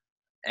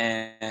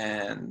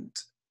 and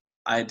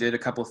I did a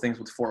couple of things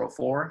with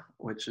 404,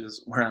 which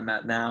is where I'm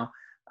at now.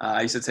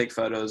 I used to take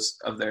photos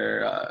of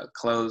their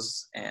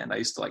clothes, and I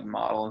used to like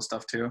model and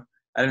stuff too.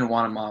 I didn't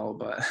want to model,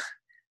 but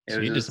so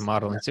you just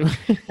modeling too.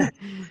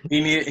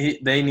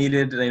 They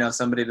needed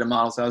somebody to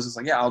model, so I was just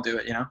like, yeah, I'll do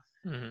it.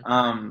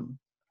 Mm-hmm.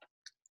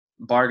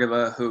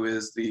 Bhargava, who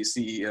is the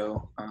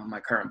CEO,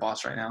 my current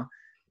boss right now,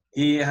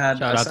 he had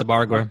shout out to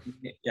Bhargava.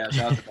 Yeah,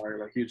 shout out to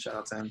Bhargava. Huge shout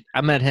out to him. I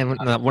met him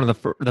one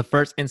of the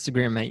first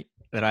Instagram mate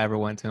that I ever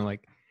went to,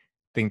 like I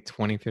think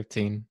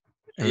 2015.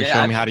 And he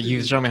showed me how to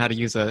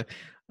use a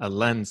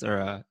lens,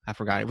 or I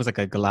forgot, it was like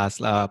a glass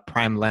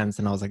prime lens,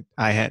 and I was like,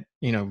 I had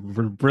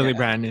really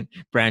brand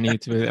new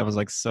to it. I was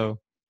like so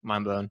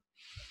mind blown.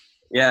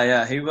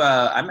 Yeah he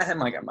I met him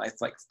like at my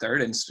like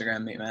third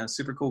Instagram meet, man.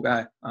 Super cool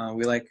guy.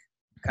 We like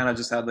kind of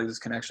just had like this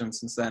connection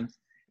since then,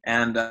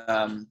 and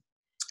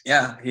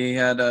yeah, he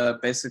had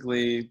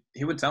basically,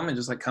 he would tell me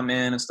just like come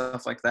in and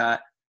stuff like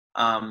that.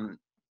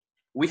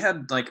 We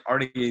had like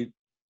already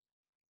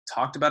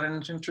talked about an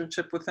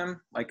internship with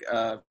him, like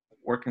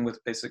working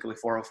with basically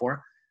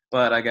 404.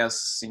 But I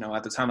guess,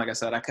 at the time, like I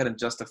said, I couldn't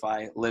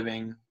justify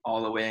living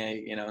all the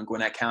way, in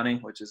Gwinnett County,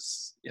 which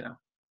is,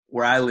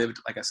 where I lived,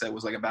 like I said,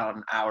 was like about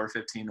an hour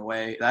 15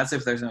 away. That's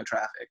if there's no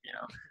traffic,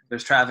 If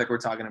there's traffic, we're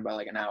talking about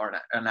like an hour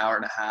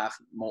and a half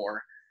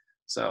more.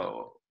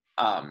 So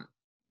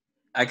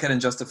I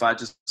couldn't justify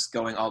just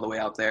going all the way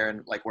out there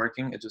and like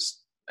working.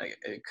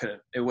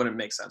 It wouldn't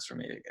make sense for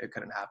me. It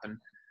couldn't happen.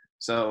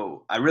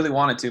 So I really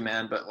wanted to,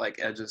 man, but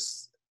like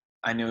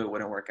I knew it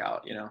wouldn't work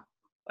out,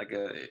 like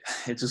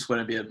it just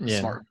wouldn't be a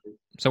smart move.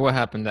 So what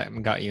happened that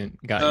got you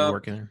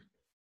working there?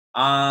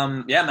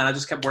 Yeah, man, I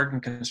just kept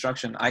working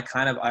construction. I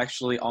kind of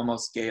actually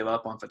almost gave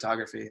up on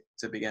photography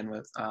to begin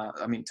with.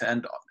 To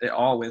end it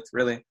all with,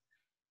 really.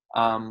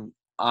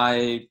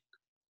 I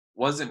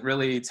wasn't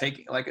really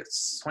taking, like,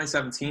 it's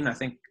 2017. I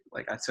think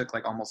like I took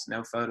like almost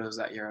no photos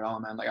that year at all,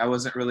 man. Like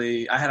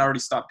I had already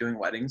stopped doing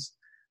weddings.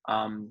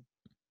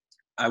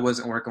 I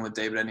wasn't working with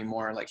David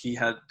anymore. Like he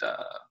had,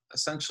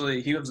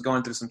 essentially he was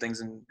going through some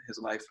things in his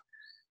life.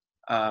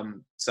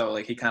 So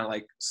like he kind of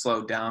like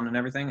slowed down and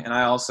everything. And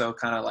I also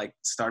kind of like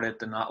started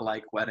to not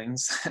like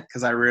weddings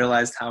because I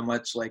realized how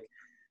much like,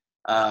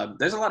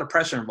 there's a lot of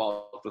pressure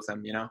involved developed with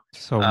him, you know.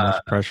 So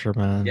much pressure,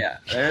 man. Yeah,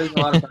 there's a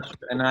lot of pressure,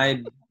 and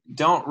I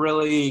don't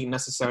really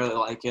necessarily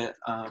like it.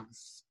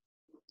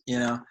 You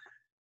know,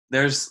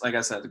 there's, like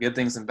I said, good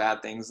things and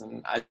bad things,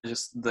 and I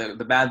just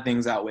the bad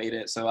things outweighed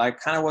it. So I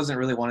kind of wasn't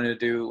really wanting to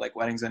do like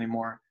weddings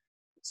anymore.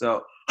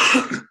 So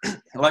I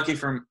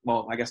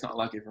guess not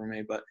lucky for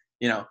me, but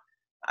you know,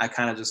 I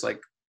kind of just like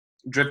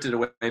drifted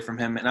away from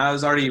him, and I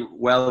was already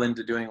well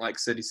into doing like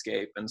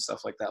cityscape and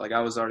stuff like that. Like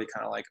I was already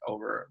kind of like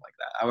over like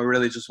that. I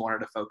really just wanted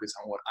to focus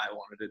on what I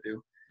wanted to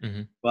do.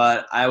 Mm-hmm.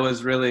 But I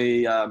was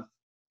really I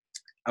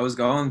was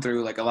going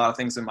through like a lot of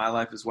things in my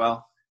life as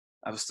well.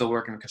 I was still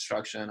working in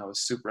construction. I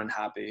was super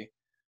unhappy.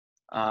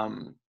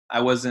 I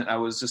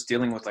was just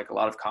dealing with like a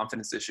lot of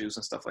confidence issues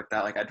and stuff like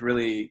that. Like I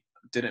really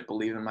didn't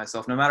believe in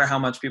myself, no matter how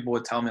much people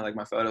would tell me like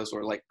my photos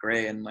were like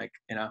great and like,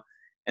 you know,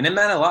 and it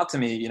meant a lot to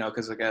me, you know,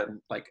 because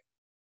again, like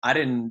I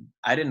didn't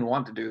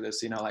want to do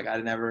this, you know, like I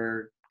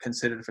never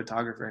considered a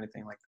photographer or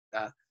anything like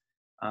that.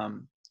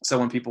 So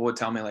when people would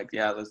tell me like,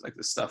 yeah,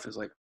 this stuff is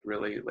like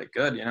really like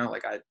good, you know,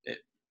 like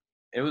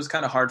it was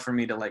kind of hard for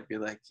me to like be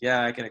like,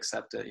 yeah, I can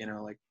accept it, you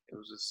know, like it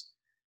was just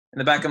in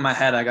the back of my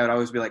head, I would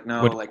always be like,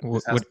 no,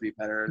 this has to be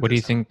better. What do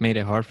you think made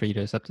it hard for you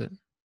to accept it?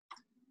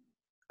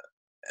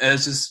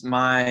 It's just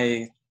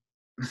my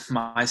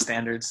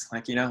standards,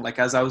 like, you know, like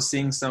as I was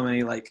seeing so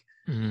many like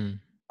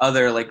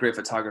other like great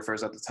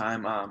photographers at the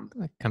time,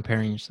 like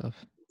comparing yourself.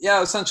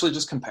 Yeah, essentially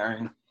just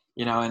comparing,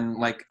 you know, and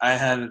like I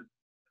had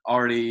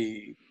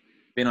already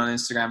been on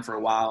Instagram for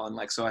a while, and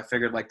like so I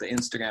figured like the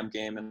Instagram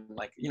game, and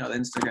like, you know, the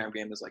Instagram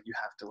game is like you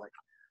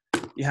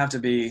have to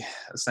be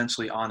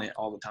essentially on it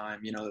all the time,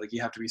 you know, like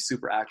you have to be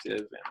super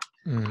active,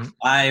 and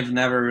I've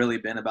never really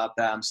been about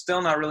that. I'm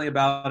still not really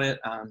about it.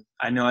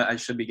 I know I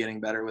should be getting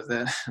better with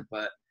it,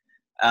 but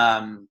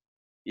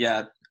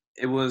yeah,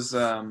 it was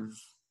I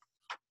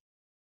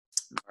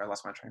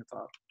lost my train of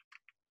thought.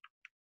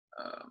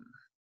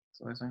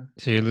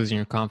 So you're losing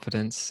your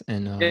confidence,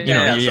 and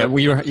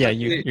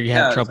you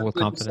had trouble with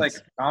confidence. Like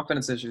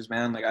confidence issues,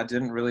 man. Like I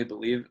didn't really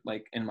believe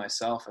like in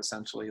myself,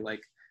 essentially,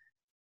 like,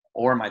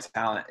 or my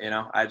talent. You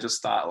know, I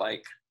just thought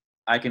like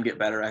I can get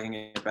better.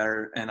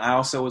 And I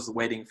also was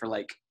waiting for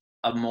like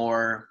I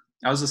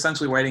was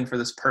essentially waiting for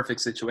this perfect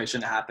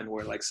situation to happen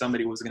where like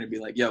somebody was going to be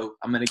like, yo,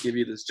 I'm going to give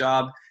you this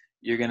job.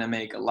 You're going to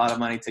make a lot of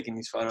money taking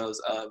these photos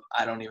of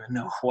I don't even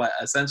know what.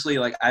 Essentially,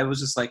 like I was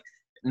just like.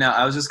 No,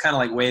 I was just kind of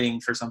like waiting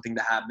for something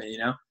to happen, you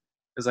know,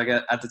 because like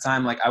at the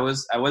time, like I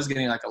was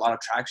getting like a lot of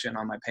traction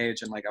on my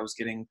page, and like I was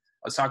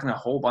talking to a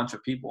whole bunch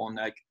of people, and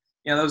like,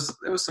 you know,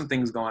 there was some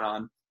things going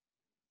on.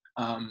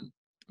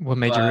 What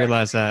made you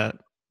realize that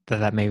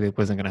maybe it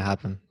wasn't going to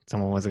happen?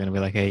 Someone wasn't going to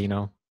be like, hey, you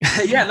know,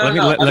 yeah,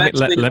 no,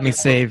 let me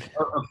save.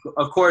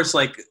 Of course,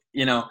 like,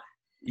 you know,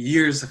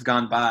 years have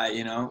gone by,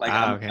 you know, like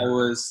okay. I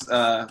was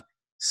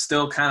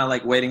still kind of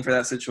like waiting for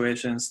that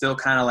situation, still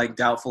kind of like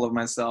doubtful of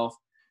myself.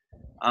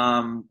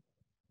 And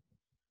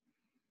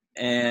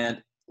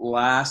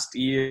last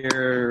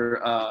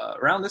year,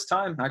 around this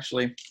time,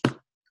 actually,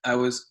 I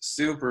was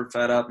super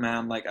fed up,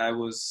 man. Like I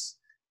was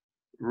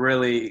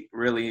really,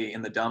 really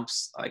in the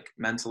dumps, like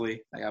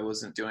mentally, like I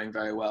wasn't doing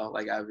very well.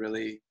 Like I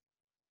really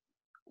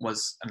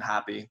was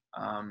unhappy.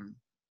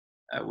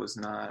 There was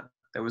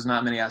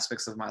not many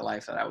aspects of my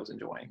life that I was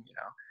enjoying, you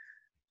know,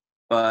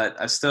 but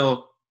I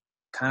still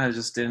kind of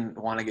just didn't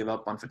want to give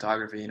up on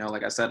photography. You know,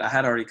 like I said, I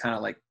had already kind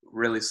of like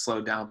really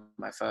slowed down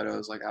my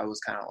photos. Like I was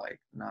kind of like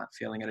not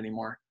feeling it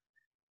anymore,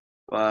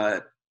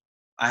 but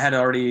I had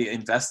already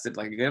invested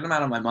like a good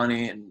amount of my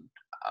money and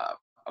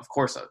of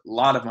course a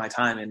lot of my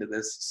time into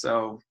this.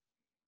 So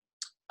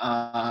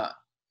I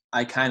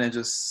kind of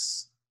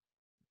just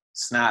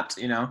snapped,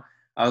 you know.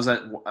 I was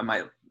at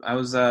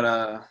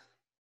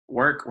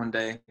work one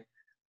day,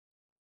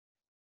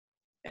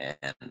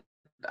 and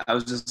I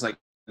was just like,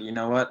 you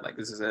know what, like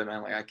this is it,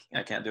 man. Like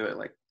I can't do it.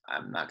 Like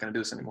I'm not gonna do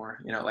this anymore.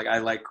 You know, like I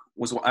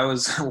was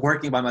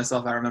working by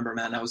myself. I remember,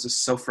 man, I was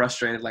just so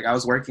frustrated. Like I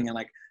was working, and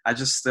like I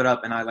just stood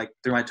up and I like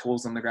threw my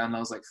tools on the ground, and I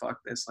was like, fuck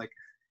this. Like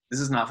this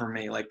is not for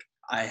me. Like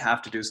I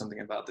have to do something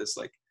about this.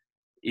 Like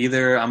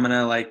either I'm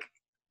gonna like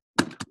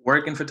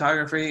work in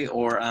photography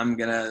or I'm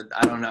gonna,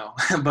 I don't know,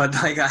 but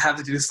like I have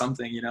to do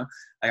something, you know.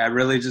 Like I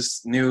really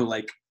just knew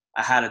like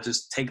I had to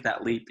just take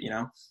that leap, you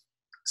know.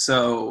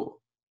 So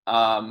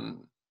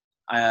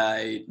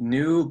I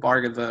knew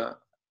Bhargava.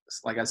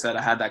 Like I said,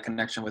 I had that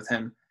connection with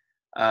him.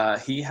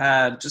 He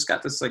had just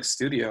got this like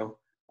studio,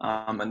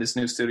 and this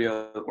new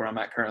studio where I'm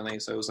at currently.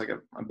 So it was like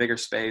a bigger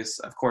space.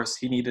 Of course,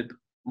 he needed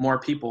more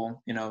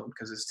people, you know,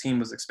 because his team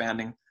was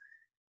expanding.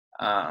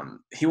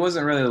 He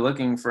wasn't really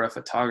looking for a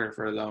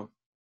photographer though,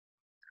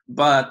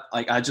 but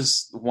like I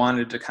just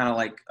wanted to kind of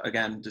like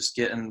again just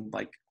get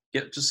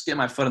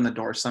my foot in the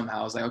door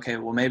somehow. I was like, okay,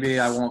 well maybe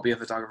I won't be a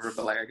photographer,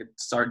 but like I could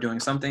start doing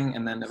something,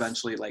 and then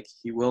eventually like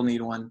he will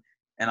need one,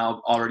 and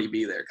I'll already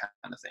be there,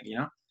 kind of thing, you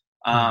know.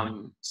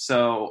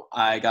 So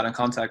I got in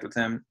contact with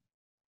him.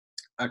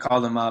 I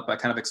called him up. I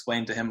kind of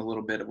explained to him a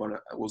little bit of what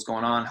was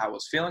going on, how I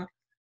was feeling.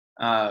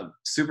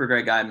 Super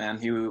great guy, man.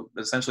 He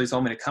essentially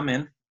told me to come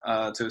in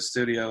to a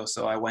studio.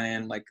 So I went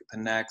in like the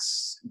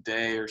next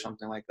day or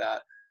something like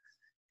that.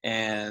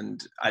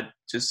 And I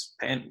just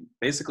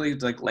basically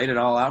like laid it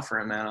all out for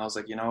him, man. I was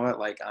like, you know what?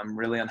 Like, I'm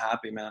really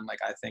unhappy, man. Like,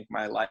 I think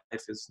my life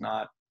is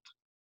not,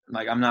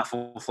 like, I'm not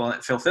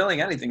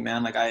fulfilling anything,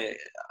 man. Like, I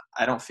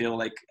don't feel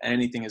like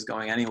anything is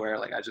going anywhere.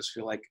 Like, I just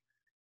feel like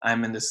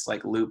I'm in this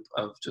like loop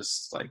of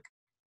just like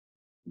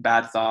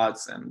bad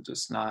thoughts and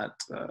just not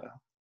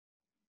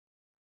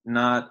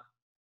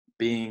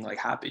being like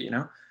happy, you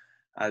know?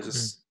 I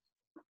just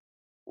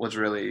was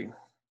really,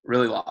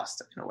 really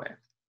lost in a way.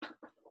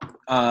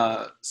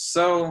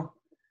 So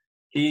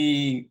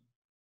he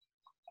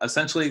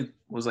essentially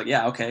was like,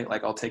 yeah, okay,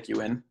 like, I'll take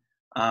you in.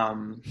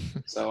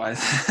 So I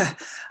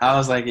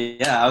was like,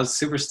 yeah, I was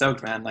super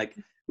stoked, man. Like,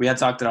 we had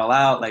talked it all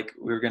out. Like,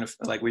 we were going to,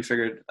 like, we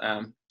figured,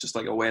 just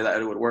like a way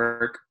that it would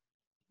work.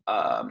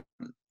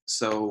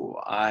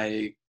 So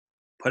I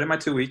put in my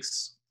 2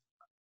 weeks,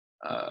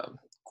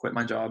 quit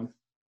my job,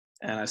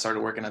 and I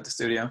started working at the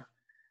studio.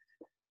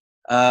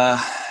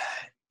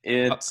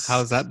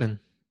 How's that been?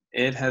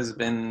 It has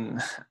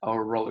been a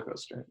roller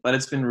coaster, but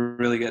it's been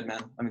really good,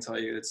 man. Let me tell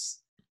you,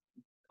 it's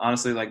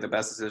honestly like the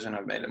best decision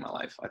I've made in my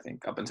life, I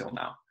think, up until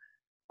now.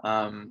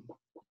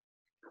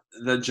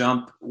 The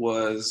jump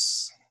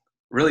was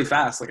really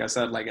fast. Like I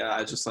said, like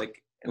I just like,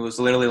 it was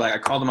literally like I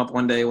called him up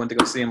one day, went to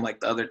go see him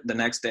like the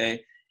next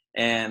day.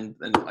 And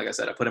then, like I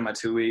said, I put in my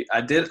 2 week.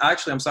 I did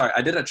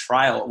a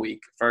trial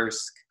week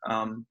first.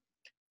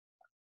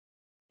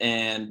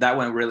 And that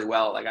went really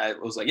well. Like, I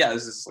was like, yeah,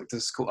 this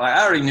is cool.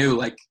 I already knew,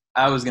 like,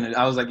 I was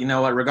like, you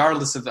know what,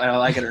 regardless if I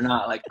like it or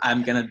not, like,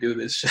 I'm going to do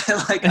this shit.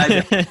 Like, I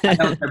don't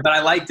care, but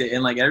I liked it.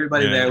 And like,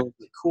 everybody there was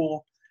really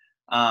cool.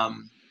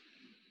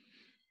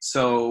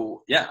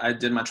 So yeah, I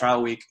did my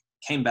trial week,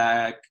 came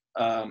back,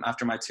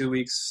 after my 2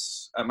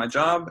 weeks at my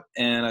job,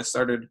 and I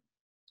started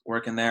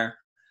working there.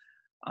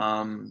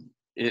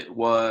 It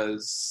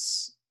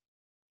was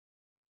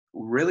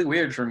really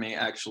weird for me,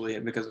 actually,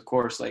 because of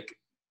course, like,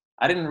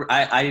 I didn't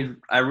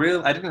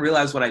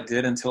realize what I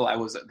did until I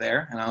was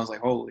there, and I was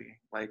like, holy,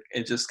 like,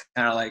 it just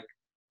kind of like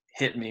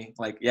hit me,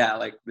 like, yeah,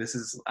 like,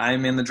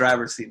 I'm in the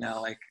driver's seat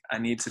now, like, I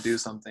need to do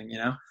something, you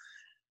know?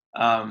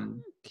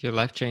 Your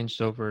life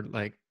changed over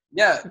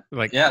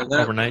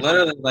overnight.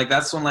 Literally, like,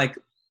 that's when like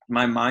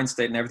my mind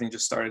state and everything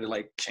just started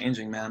like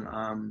changing, man.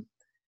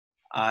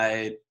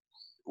 I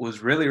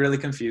was really, really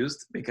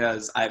confused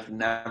because I've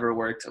never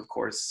worked, of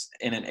course,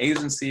 in an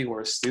agency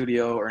or a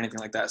studio or anything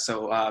like that.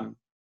 So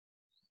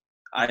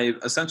I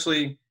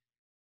essentially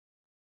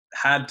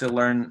had to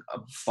learn a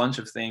bunch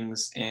of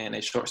things in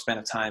a short span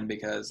of time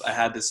because I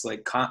had this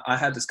like I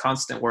had this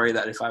constant worry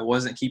that if I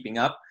wasn't keeping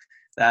up,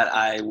 that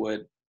I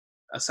would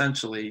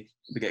essentially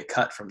get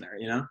cut from there,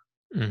 you know?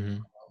 Mm-hmm.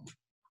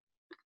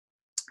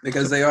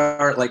 Because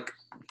they're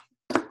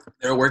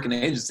a working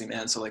agency,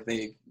 man. So like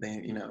they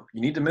you know,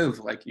 you need to move.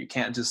 Like, you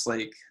can't just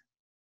like.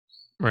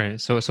 Right.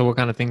 So what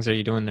kind of things are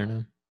you doing there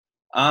now?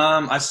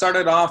 I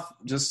started off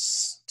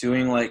just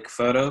doing like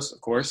photos,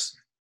 of course.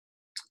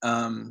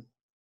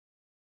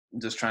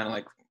 Just trying to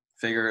like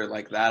figure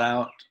like that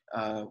out,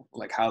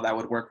 like how that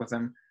would work with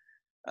him.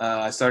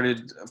 I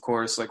started, of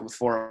course, like with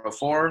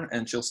 404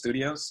 and Chill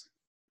Studios.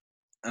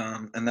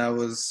 And that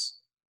was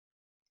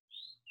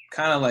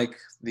kind of like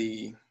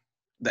the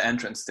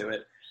entrance to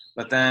it.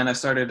 But then I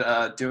started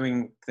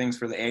doing things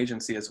for the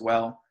agency as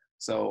well.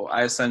 So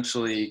I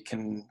essentially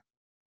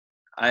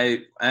I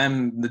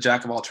am the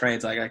jack of all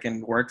trades. Like, I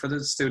can work for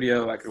the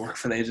studio, I could work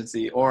for the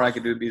agency, or I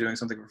could be doing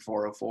something for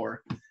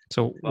 404.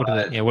 So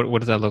what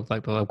does that look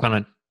like? What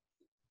kind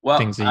of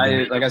things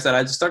like I said,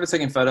 I just started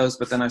taking photos,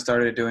 but then I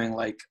started doing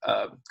like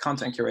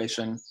content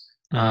curation.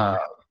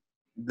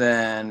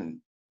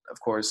 Then,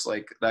 of course,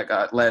 like that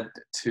got led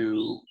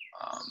to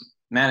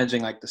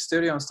managing like the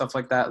studio and stuff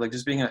like that. Like,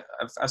 just being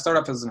I started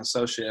off as an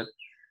associate.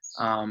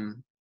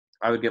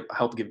 I would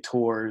help give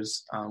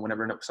tours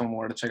whenever someone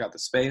wanted to check out the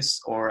space,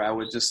 or I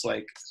would just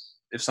like,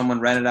 if someone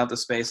rented out the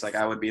space, like,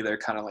 I would be there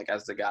kind of like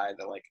as the guy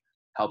that like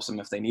helps them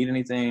if they need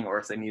anything, or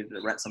if they needed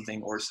to rent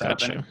something or set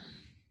up anything.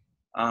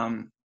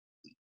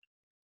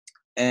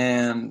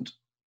 And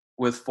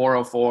with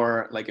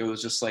 404, like, it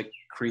was just like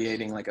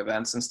creating like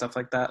events and stuff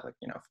like that, like,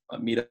 you know,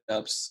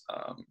 meetups.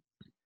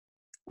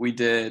 We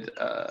did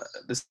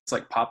this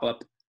like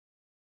pop-up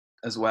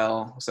as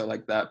well. So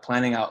like that,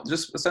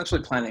 just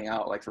essentially planning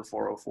out like for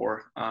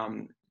 404.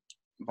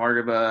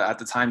 Bhargava at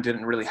the time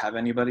didn't really have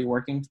anybody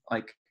working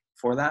like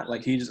for that.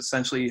 Like, he just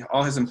essentially,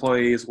 all his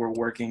employees were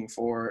working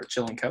for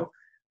Chill & Co.,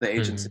 the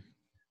agency. Mm-hmm.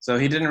 So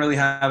he didn't really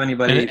have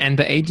anybody. And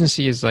the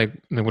agency is like,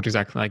 what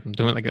exactly, like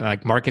doing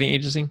like marketing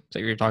agency? Is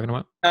that what you're talking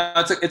about?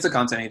 It's a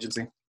content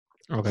agency.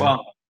 Okay.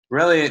 Well,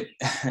 really,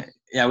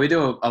 yeah, we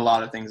do a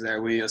lot of things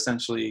there. We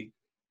essentially,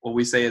 what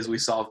we say is we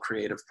solve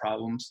creative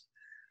problems.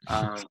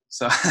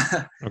 So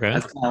okay.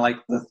 That's kind of like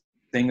the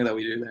thing that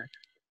we do there.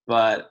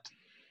 But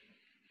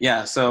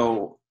yeah,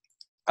 so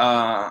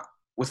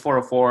with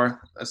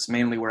 404, that's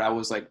mainly where I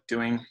was like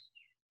doing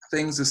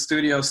things. The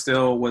studio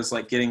still was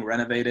like getting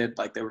renovated,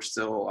 like they were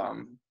still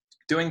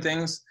doing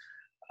things,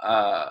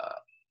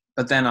 but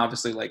but then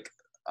obviously like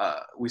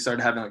we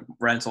started having like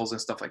rentals and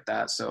stuff like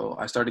that. So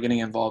I started getting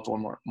involved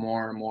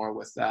more and more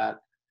with that.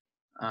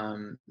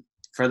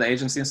 For the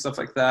agency and stuff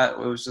like that, it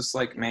was just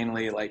like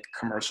mainly like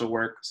commercial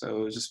work. So it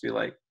would just be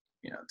like,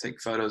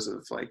 take photos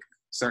of like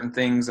certain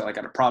things like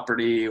at a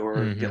property,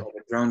 or get like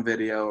a drone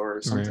video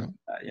or something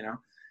like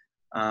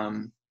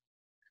that,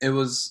 it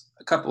was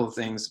a couple of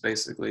things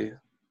basically.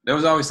 There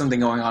was always something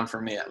going on for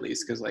me, at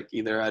least, because like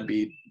either I'd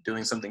be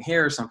doing something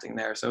here or something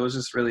there. So it was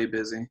just really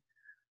busy.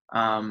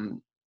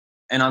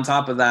 And on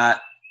top of that,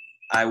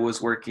 I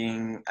was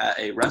working at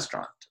a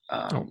restaurant.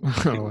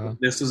 Wow.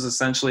 This was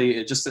essentially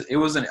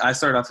I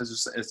started off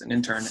as an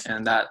intern,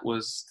 and that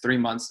was 3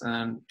 months. And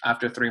then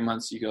after 3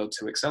 months, you go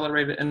to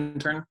accelerated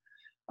intern.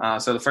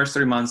 So the first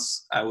 3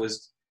 months I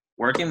was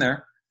working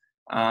there.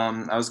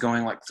 I was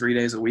going like 3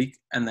 days a week.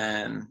 And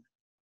then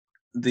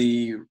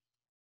the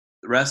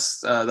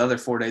rest, the other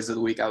 4 days of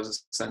the week, I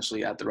was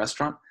essentially at the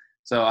restaurant.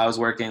 So I was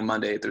working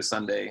Monday through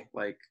Sunday,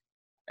 like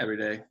every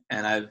day.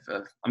 And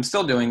I'm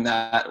still doing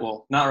that.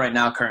 Well, not right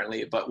now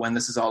currently, but when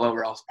this is all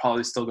over, I'll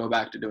probably still go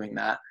back to doing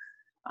that.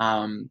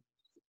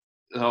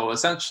 So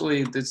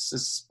essentially this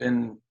has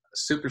been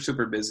super,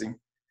 super busy,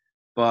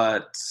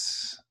 but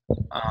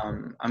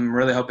I'm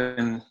really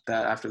hoping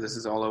that after this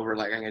is all over,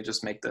 like I can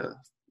just make the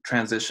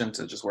transition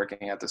to just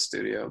working at the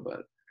studio.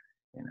 But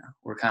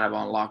we're kind of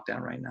on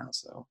lockdown right now,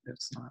 so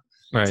it's not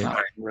working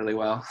really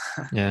well.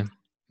 Yeah.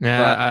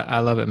 I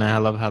love it, man. I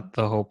love how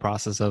the whole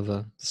process of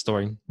the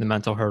story, the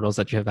mental hurdles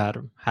that you have had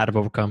to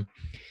overcome.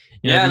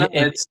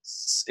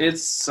 It's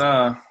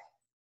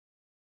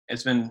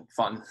been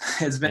fun.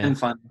 It's been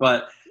fun,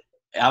 but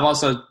I've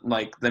also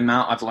like the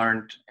amount I've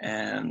learned,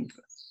 and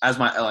as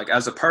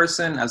a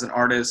person, as an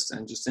artist,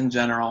 and just in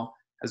general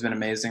has been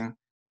amazing.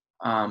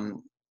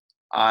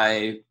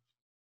 I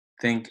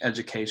think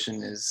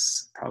education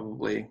is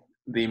probably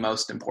the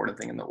most important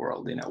thing in the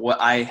world.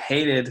 What I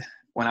hated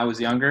when I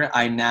was younger,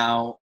 I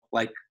now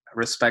like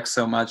respect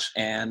so much.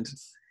 And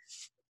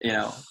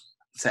to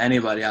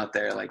anybody out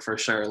there, like for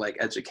sure, like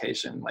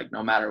education, like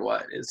no matter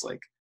what, is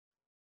like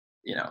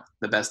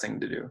the best thing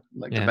to do.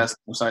 Like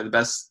the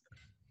best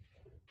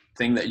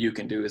thing that you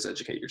can do is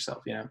educate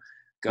yourself.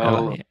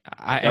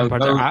 I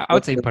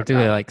would say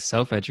particularly like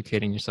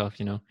self-educating yourself.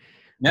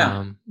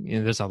 Yeah.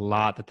 There's a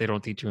lot that they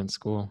don't teach you in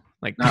school.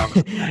 Like, No.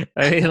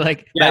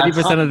 like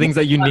 90% of the things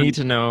that you need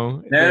to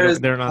know,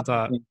 they're not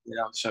taught. They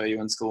don't show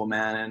you in school,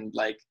 man. And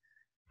like,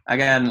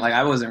 again, like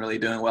I wasn't really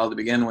doing well to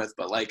begin with,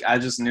 but like I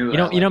just knew.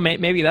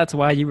 Maybe that's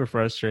why you were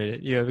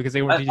frustrated. Because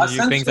they weren't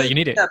teaching you things that you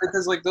needed. Yeah,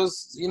 because like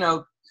those,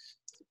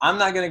 I'm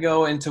not gonna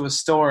go into a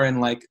store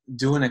and like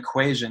do an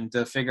equation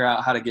to figure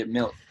out how to get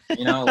milk. Like,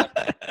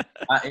 nothing.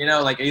 I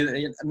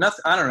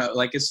don't know.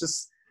 Like it's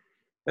just.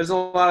 There's a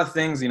lot of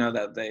things,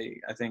 that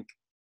I think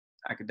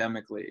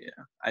academically,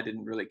 I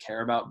didn't really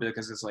care about,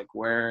 because it's like,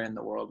 where in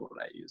the world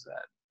would I use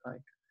that?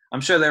 Like,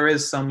 I'm sure there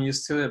is some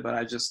use to it, but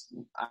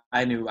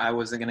I knew I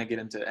wasn't going to get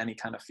into any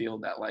kind of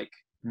field that like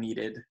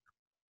needed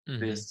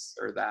this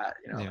or that,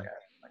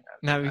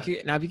 Now, if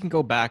you can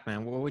go back,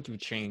 man, what would you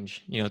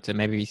change, to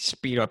maybe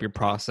speed up your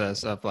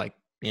process of like,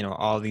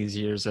 all these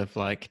years of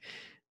like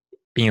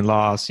being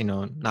lost,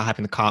 not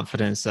having the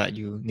confidence that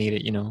you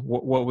needed,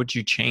 what would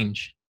you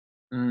change?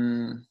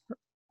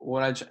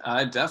 What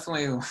I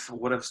definitely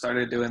would have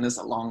started doing this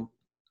a lot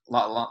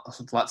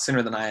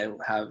sooner than I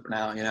have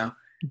now.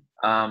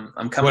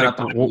 I'm coming up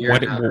on a year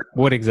now.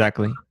 What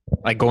exactly?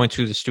 Like going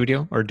to the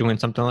studio or doing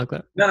something like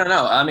that? No.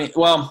 I mean,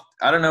 well,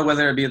 I don't know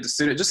whether it be at the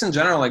studio, just in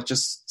general, like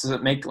just to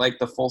make like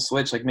the full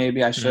switch. Like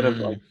maybe I should have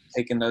like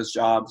taken those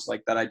jobs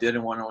like that I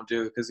didn't want to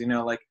do, because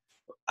like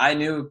I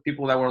knew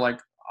people that were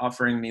like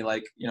offering me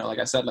like like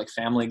I said, like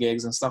family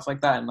gigs and stuff like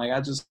that, and like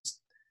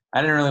I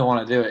didn't really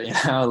want to do it,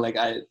 like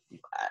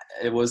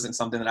it wasn't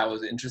something that I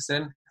was interested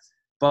in.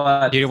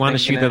 But you didn't want to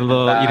shoot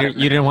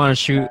you didn't want to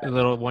shoot a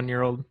little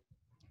 1-year-old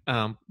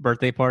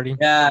birthday party.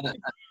 Yeah.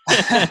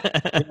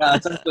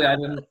 Essentially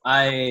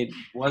I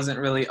wasn't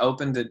really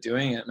open to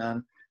doing it,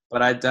 man.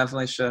 But I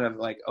definitely should have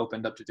like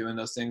opened up to doing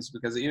those things,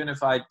 because even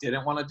if I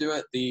didn't want to do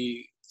it,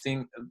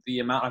 the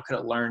amount I could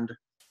have learned,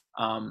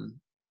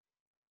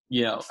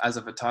 as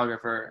a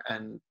photographer,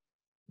 and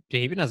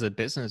even as a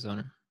business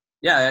owner.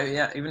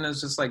 Yeah. Even as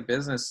just like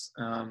business,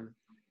 and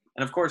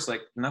of course,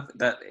 like nothing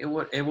that it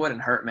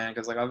wouldn't hurt, man.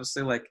 Because like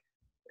obviously, like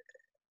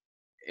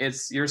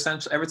you're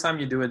essentially every time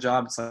you do a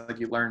job, it's like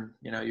you learn.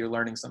 You're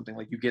learning something.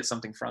 Like you get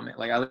something from it.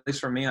 Like at least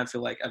for me, I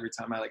feel like every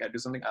time I do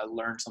something, I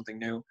learn something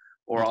new,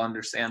 or I'll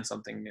understand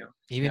something new.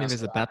 Even if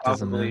it's a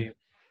baptism.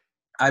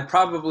 I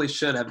probably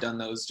should have done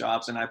those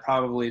jobs, and I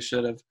probably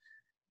should have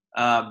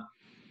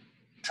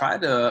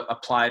tried to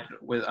apply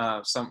with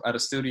at a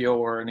studio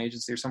or an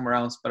agency or somewhere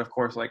else. But of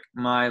course, like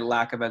my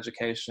lack of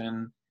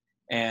education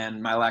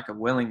and my lack of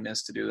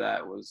willingness to do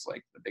that was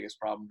like the biggest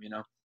problem,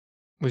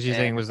 Was you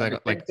saying was like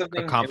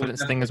a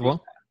confidence thing as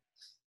well?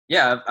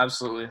 Yeah,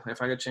 absolutely.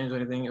 If I could change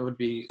anything, it would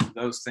be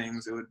those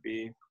things. It would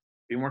be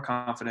more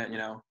confident,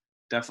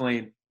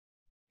 definitely.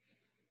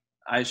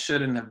 I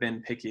shouldn't have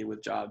been picky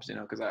with jobs,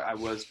 because I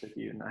was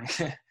picky, and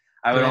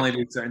I would only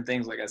do certain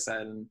things, like I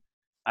said, and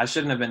I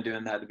shouldn't have been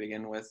doing that to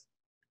begin with.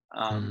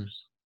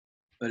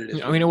 But it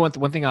is. I mean,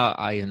 one thing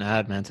I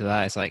add, man, to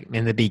that is like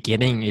in the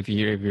beginning, if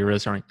you're really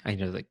starting,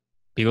 like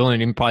people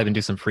only probably even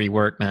do some free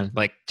work, man,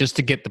 like just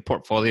to get the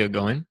portfolio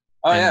going.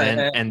 Oh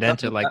and then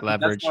to like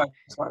leverage. That's how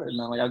I started,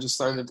 man. Like I just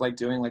started like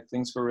doing like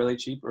things for really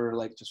cheap or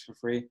like just for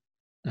free.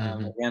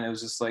 Again, it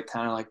was just like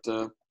kind of like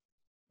to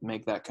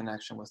make that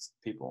connection with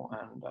people,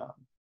 and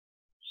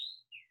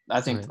I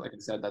think, like I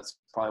said, that's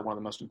probably one of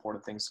the most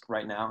important things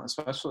right now,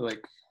 especially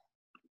like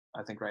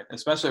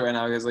especially right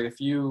now, because like if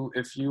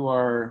you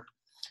are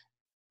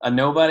a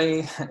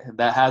nobody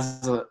that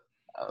has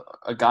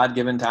a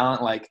God-given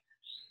talent, like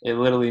it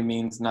literally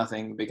means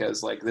nothing,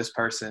 because like this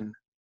person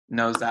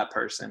knows that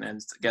person,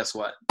 and guess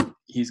what,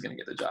 he's gonna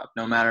get the job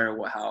no matter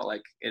how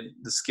like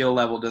the skill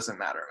level doesn't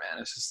matter,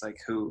 man. It's just like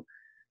who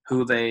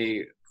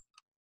they,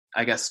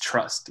 I guess,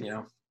 trust,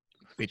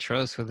 they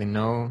trust, who they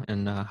know,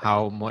 and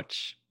how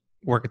much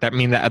work that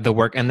mean, that the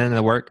work, and then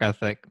the work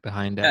ethic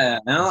behind it.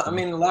 And I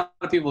mean, a lot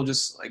of people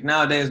just like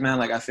nowadays, man,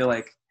 like I feel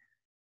like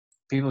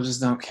people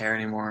just don't care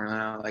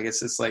anymore. Like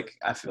it's just like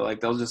I feel like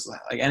they'll just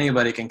like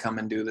anybody can come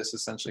and do this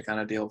essentially kind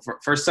of deal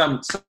for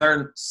some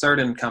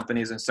certain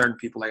companies and certain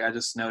people. Like I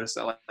just noticed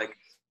that like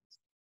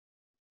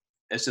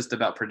it's just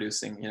about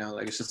producing,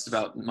 like it's just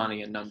about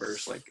money and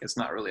numbers. Like it's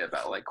not really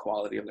about like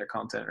quality of their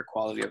content or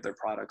quality of their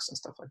products and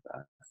stuff like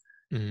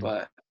that.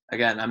 But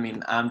again, I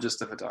mean, I'm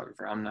just a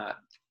photographer. I'm not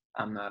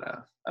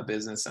a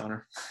business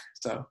owner.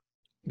 So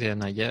yeah,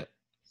 not yet.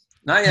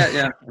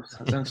 Yeah,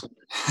 essentially.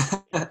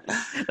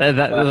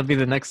 That'll be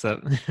the next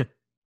step.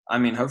 I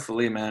mean,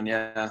 hopefully, man.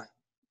 Yeah,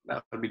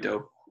 that would be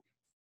dope.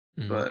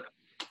 But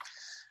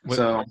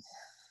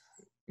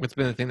what's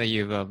been the thing that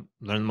you've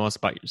learned most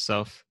about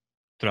yourself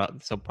throughout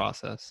this whole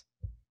process?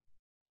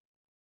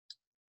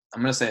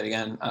 I'm gonna say it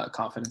again.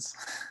 Confidence.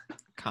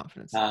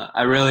 Confidence.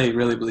 I really,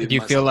 really believe. Do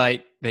you feel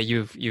like that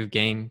you've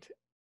gained?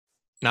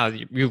 Now,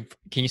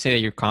 can you say that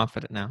you're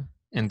confident now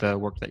in the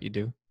work that you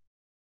do?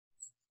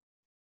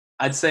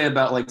 I'd say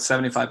about like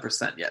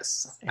 75%,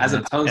 yes. As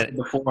opposed to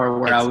before,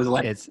 where I was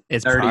like, it's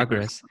 30%.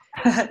 Progress.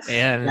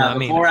 Yeah,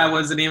 before I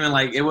wasn't even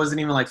like, it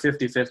wasn't even like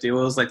 50-50. It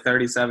was like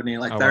 30-70.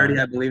 Like 30,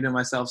 wow. I believed in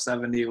myself.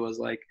 70 was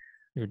like,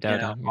 you're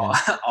dead,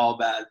 all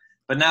bad.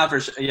 But now for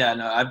sure, yeah,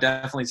 no, I've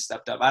definitely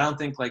stepped up. I don't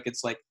think like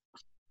it's like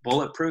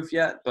bulletproof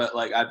yet, but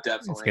like I've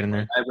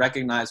definitely, I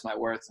recognize my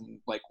worth and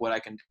like what I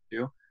can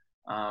do.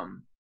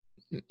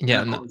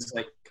 It's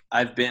like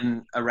I've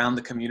been around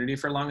the community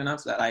for long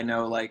enough that I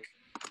know like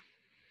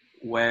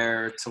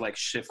where to like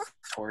shift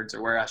towards,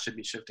 or where I should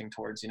be shifting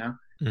towards,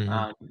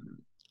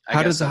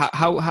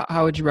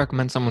 How would you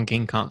recommend someone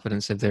gain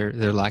confidence if they're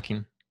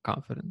lacking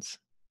confidence?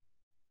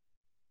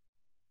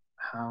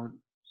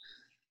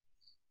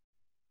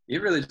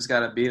 You really just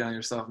got to beat on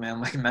yourself,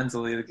 man. Like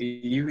mentally, like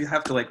you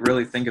have to like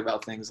really think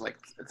about things, like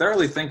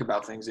thoroughly think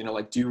about things,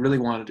 like, do you really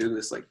want to do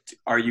this? Like,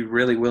 are you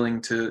really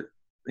willing to,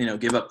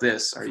 give up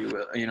this? Are you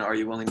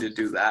willing to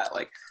do that?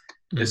 Like,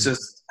 it's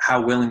just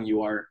how willing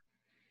you are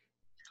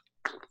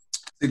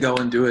to go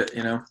and do it,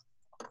 And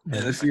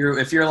if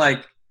you're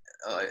like,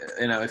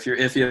 if you're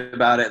iffy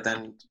about it,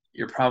 then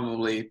you're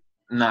probably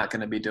not going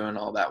to be doing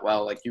all that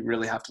well. Like you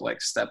really have to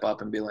like step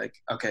up and be like,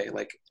 okay,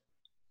 like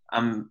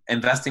I'm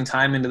investing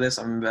time into this.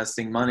 I'm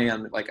investing money.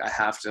 I'm like, I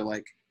have to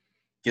like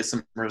get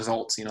some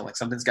results, like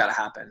something's got to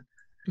happen.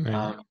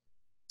 Right.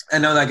 I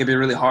know that could be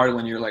really hard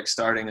when you're like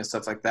starting and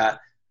stuff like that,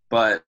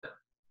 but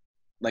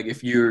like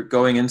if you're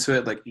going into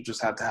it, like you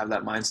just have to have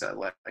that mindset,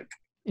 like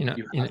you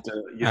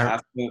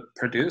have to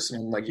produce,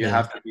 and like you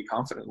have to be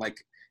confident. Like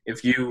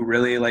if you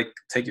really like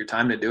take your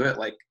time to do it,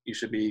 like you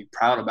should be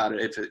proud about it,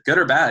 if it's good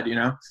or bad,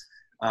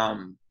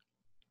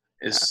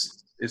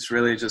 it's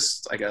really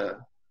just like a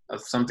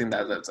something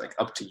that's like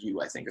up to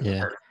you, I think.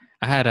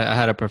 I had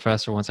a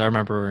professor once. I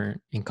remember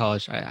in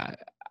college, I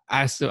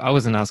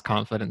wasn't as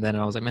confident then.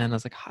 I was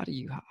like, how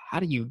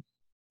do you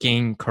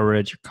gain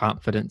courage,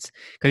 confidence?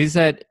 Because he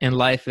said in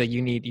life that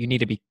you need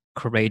to be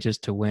courageous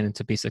to win and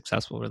to be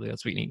successful. Really,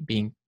 that's what you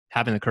need,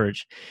 having the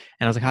courage.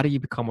 And I was like, how do you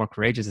become more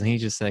courageous? And he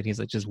just said, he's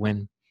like, just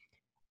win.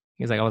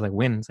 He's like, I was like,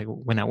 win. It's like,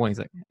 win at what? He's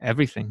like,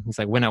 everything. He's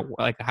like, win at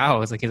like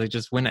how? It's like, he's like,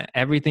 just win at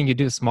everything you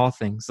do. Small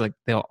things, like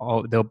they'll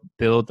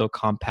build, they'll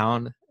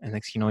compound, and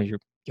next you'll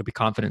be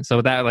confident.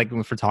 So that, like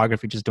with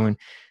photography, just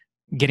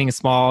getting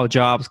small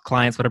jobs,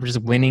 clients, whatever,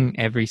 just winning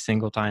every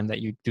single time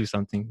that you do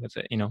something with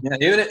it. Yeah,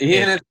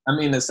 even if, I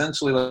mean,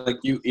 essentially, like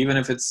even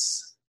if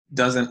it's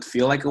doesn't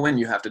feel like a win,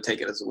 you have to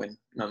take it as a win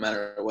no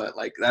matter what.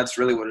 Like that's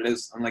really what it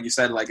is. And like you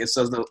said, like it's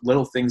those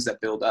little things that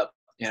build up,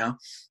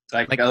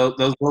 like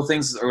those little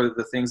things are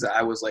the things that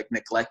I was like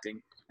neglecting,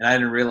 and I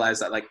didn't realize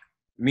that like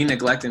me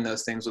neglecting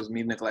those things was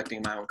me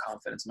neglecting my own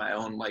confidence, my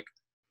own like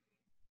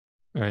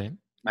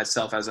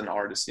myself as an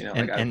artist,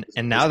 and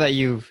now that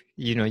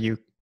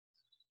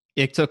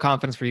it took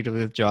confidence for you to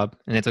leave the job,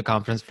 and it took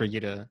confidence for you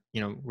to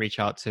reach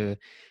out to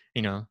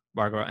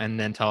Bargo, and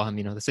then tell him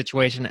the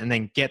situation, and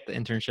then get the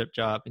internship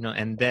job,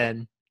 and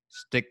then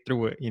stick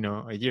through it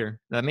a year.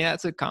 I mean,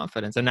 that's a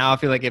confidence. And now I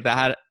feel like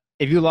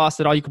if you lost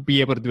it all, you could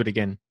be able to do it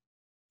again.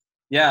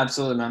 Yeah,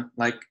 absolutely, man.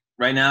 Like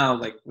right now,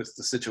 like with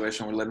the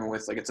situation we're living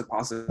with, like it's a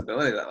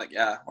possibility that like,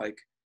 yeah, like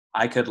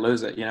I could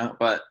lose it, you know,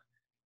 but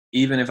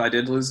even if I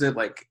did lose it,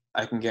 like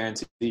I can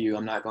guarantee you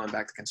I'm not going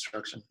back to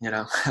construction, you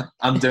know.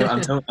 I'm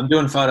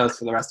doing photos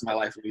for the rest of my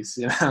life at least,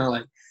 you know.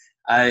 Like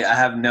I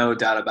have no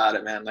doubt about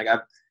it, man. Like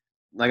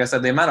I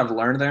said, the amount I've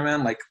learned there,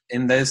 man, like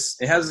in this,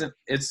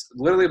 it's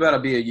literally about to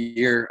be a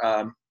year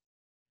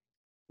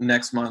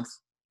next month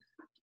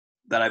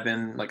that I've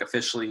been like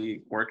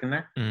officially working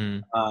there.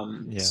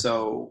 Yeah.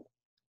 So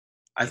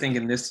I think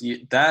in this year,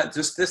 that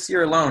just this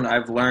year alone,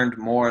 I've learned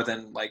more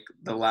than like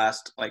the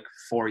last like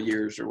 4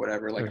 years or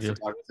whatever, like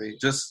photography.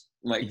 Just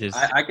like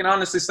I can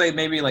honestly say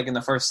maybe like in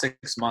the first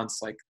 6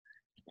 months, like,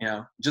 you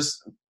know,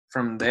 just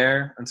from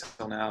there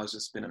until now has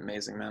just been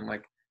amazing, man.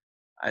 Like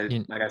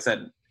like I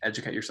said,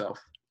 educate yourself.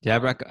 Yeah,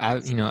 if I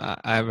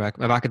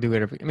could do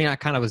it, I mean, I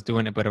kind of was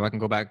doing it, but if I can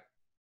go back,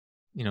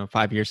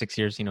 5 years, 6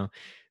 years,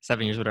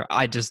 7 years, whatever,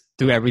 I just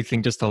do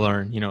everything just to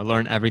learn,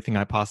 learn everything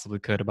I possibly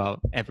could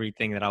about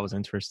everything that I was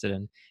interested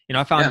in.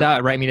 I found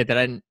out right minute that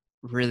I didn't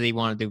really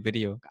want to do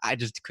video. I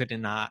just could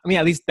not. I mean,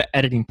 at least the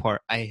editing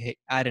part, I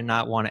did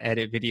not want to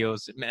edit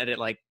videos, edit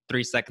like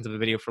 3 seconds of a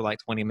video for like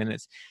 20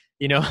 minutes,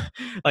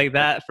 like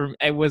that.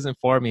 It wasn't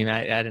for me,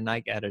 man. I didn't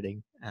like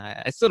editing.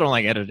 I still don't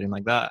like editing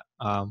like that.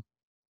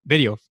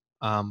 Video.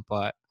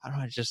 But I don't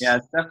know, it's it's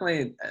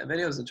definitely,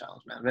 video is a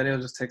challenge, man. Video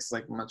just takes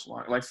like much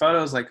longer. Like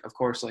photos, like of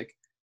course, like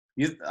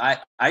I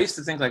used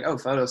to think like, oh,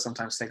 photos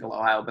sometimes take a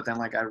while, but then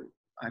like I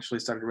actually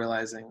started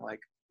realizing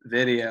like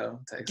video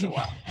takes a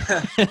while.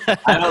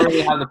 I don't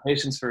really have the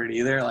patience for it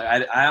either.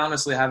 Like I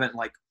honestly haven't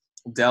like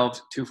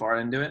delved too far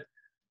into it.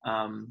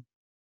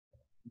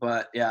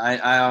 But yeah,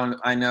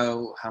 I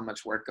know how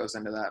much work goes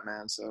into that,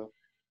 man. So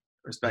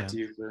respect to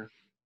you for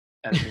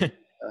editing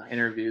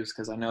interviews,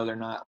 because I know they're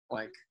not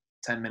like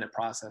 10-minute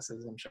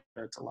processes. I'm sure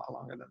it's a lot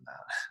longer than that.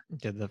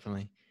 Yeah,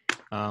 definitely.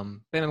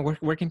 But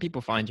where can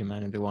people find you,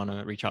 man, if they want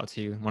to reach out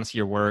to you, want to see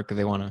your work, if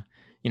they want to,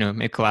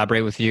 maybe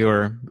collaborate with you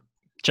or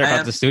check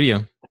out the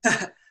studio?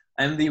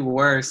 I'm the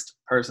worst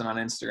person on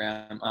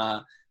Instagram.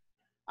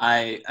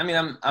 I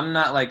mean, I'm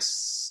not like,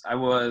 I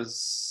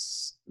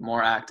was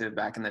more active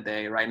back in the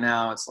day. Right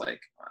now, it's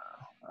like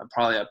I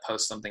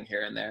post something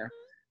here and there,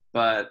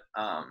 but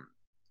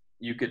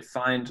you could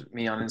find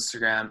me on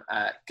Instagram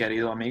at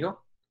Querido Amigo.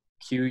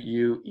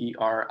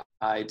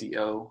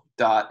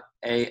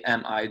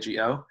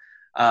 QUERIDO.AMIGO.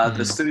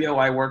 The studio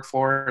I work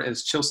for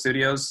is Chill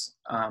Studios.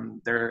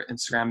 Their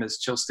Instagram is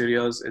Chill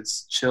Studios.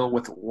 It's Chill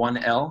with 1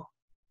 L,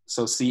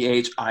 so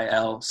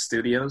CHIL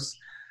Studios.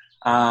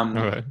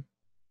 Okay.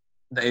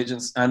 The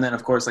agents, and then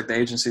of course, like the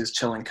agency is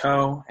Chill and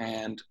Co.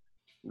 And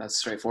that's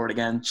straightforward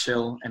again,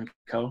 Chill and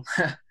Co.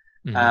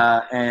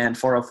 And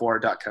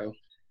 404.co.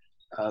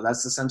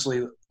 That's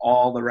essentially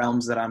all the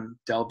realms that I'm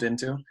delved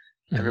into.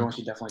 Everyone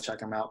should definitely check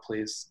them out,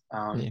 please.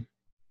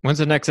 When's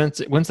the next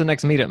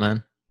meetup,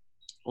 man?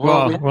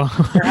 Well,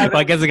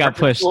 I guess it got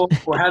pushed.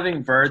 We're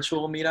having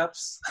virtual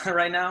meetups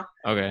right now.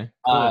 Okay.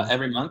 Cool.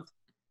 Every month.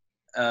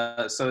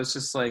 So it's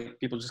just like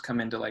people just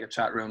come into like a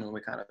chat room and we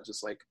kind of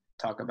just like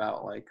talk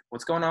about like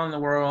what's going on in the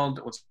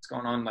world, what's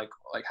going on, like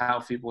how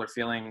people are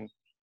feeling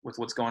with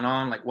what's going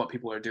on, like what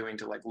people are doing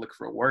to like look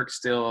for work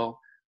still,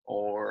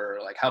 or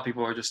like how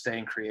people are just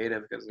staying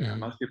creative, because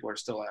most people are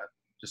still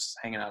just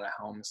hanging out at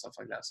home and stuff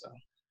like that. So,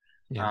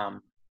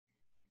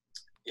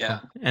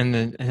 And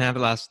then I have a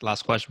last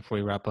question before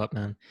we wrap up,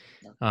 man.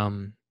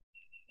 From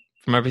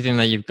everything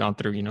that you've gone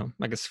through,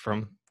 I guess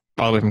from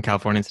all the way from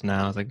California to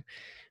now, it's like,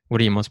 what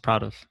are you most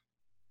proud of?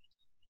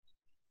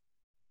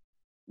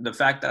 The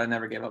fact that I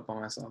never gave up on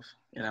myself,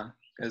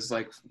 is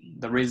like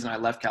the reason I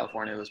left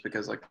California was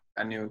because like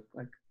I knew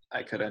like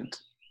I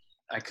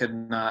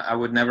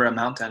would never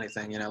amount to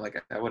anything,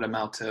 like I would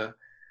amount to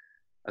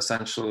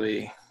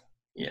essentially,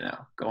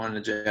 going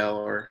to jail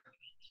or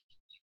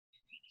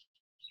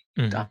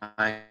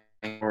dying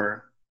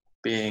or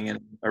being in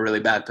a really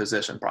bad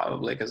position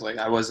probably, because like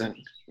I wasn't,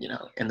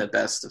 in the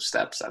best of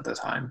steps at the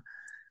time.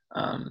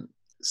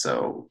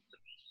 So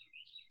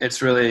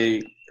it's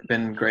really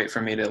been great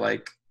for me to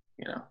like,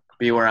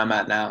 be where I'm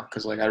at now,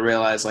 because like I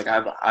realize like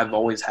I've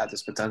always had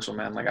this potential,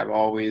 man. Like I've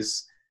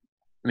always,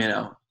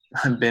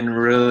 been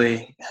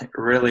really,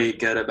 really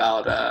good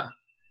about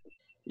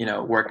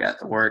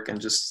work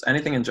and just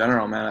anything in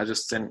general, man. I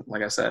just didn't,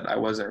 like I said, I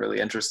wasn't really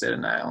interested,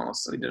 and I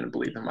honestly didn't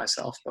believe in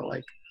myself. But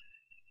like,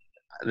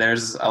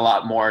 there's a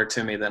lot more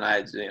to me than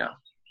I,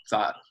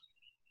 thought,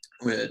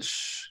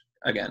 which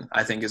again,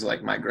 I think is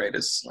like my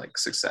greatest like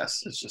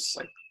success. It's just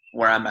like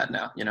where I'm at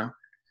now,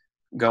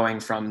 going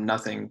from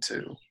nothing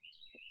to,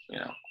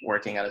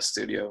 working at a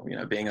studio,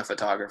 being a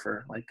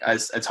photographer. Like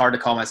it's hard to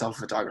call myself a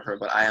photographer,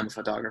 but I am a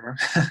photographer.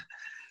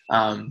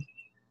 So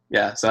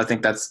I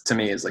think that's, to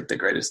me, is like the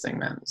greatest thing,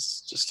 man.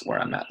 It's just where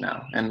I'm at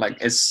now. And like,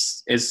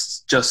 it's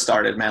just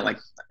started, man. Like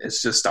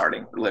it's just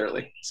starting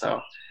literally.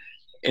 So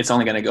it's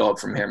only going to go up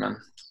from here, man.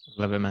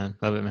 Love it, man.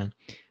 Love it, man.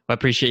 Well, I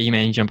appreciate you,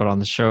 man. You jumping on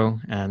the show,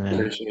 and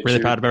really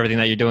proud of everything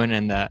that you're doing,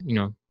 and that,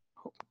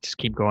 just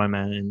keep going,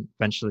 man. And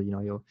eventually,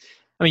 you'll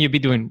be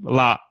doing a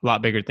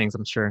lot bigger things,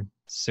 I'm sure.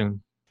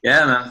 soon.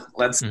 Yeah, man.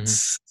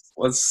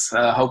 Let's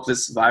hope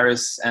this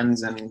virus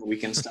ends and we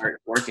can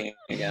start working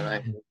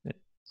again.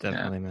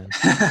 Definitely, man.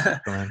 Yeah.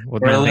 Cool, man.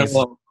 Well,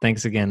 man,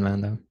 thanks again,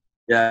 man. Though.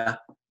 Yeah.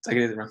 Take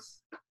it easy, bro.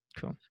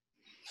 Cool.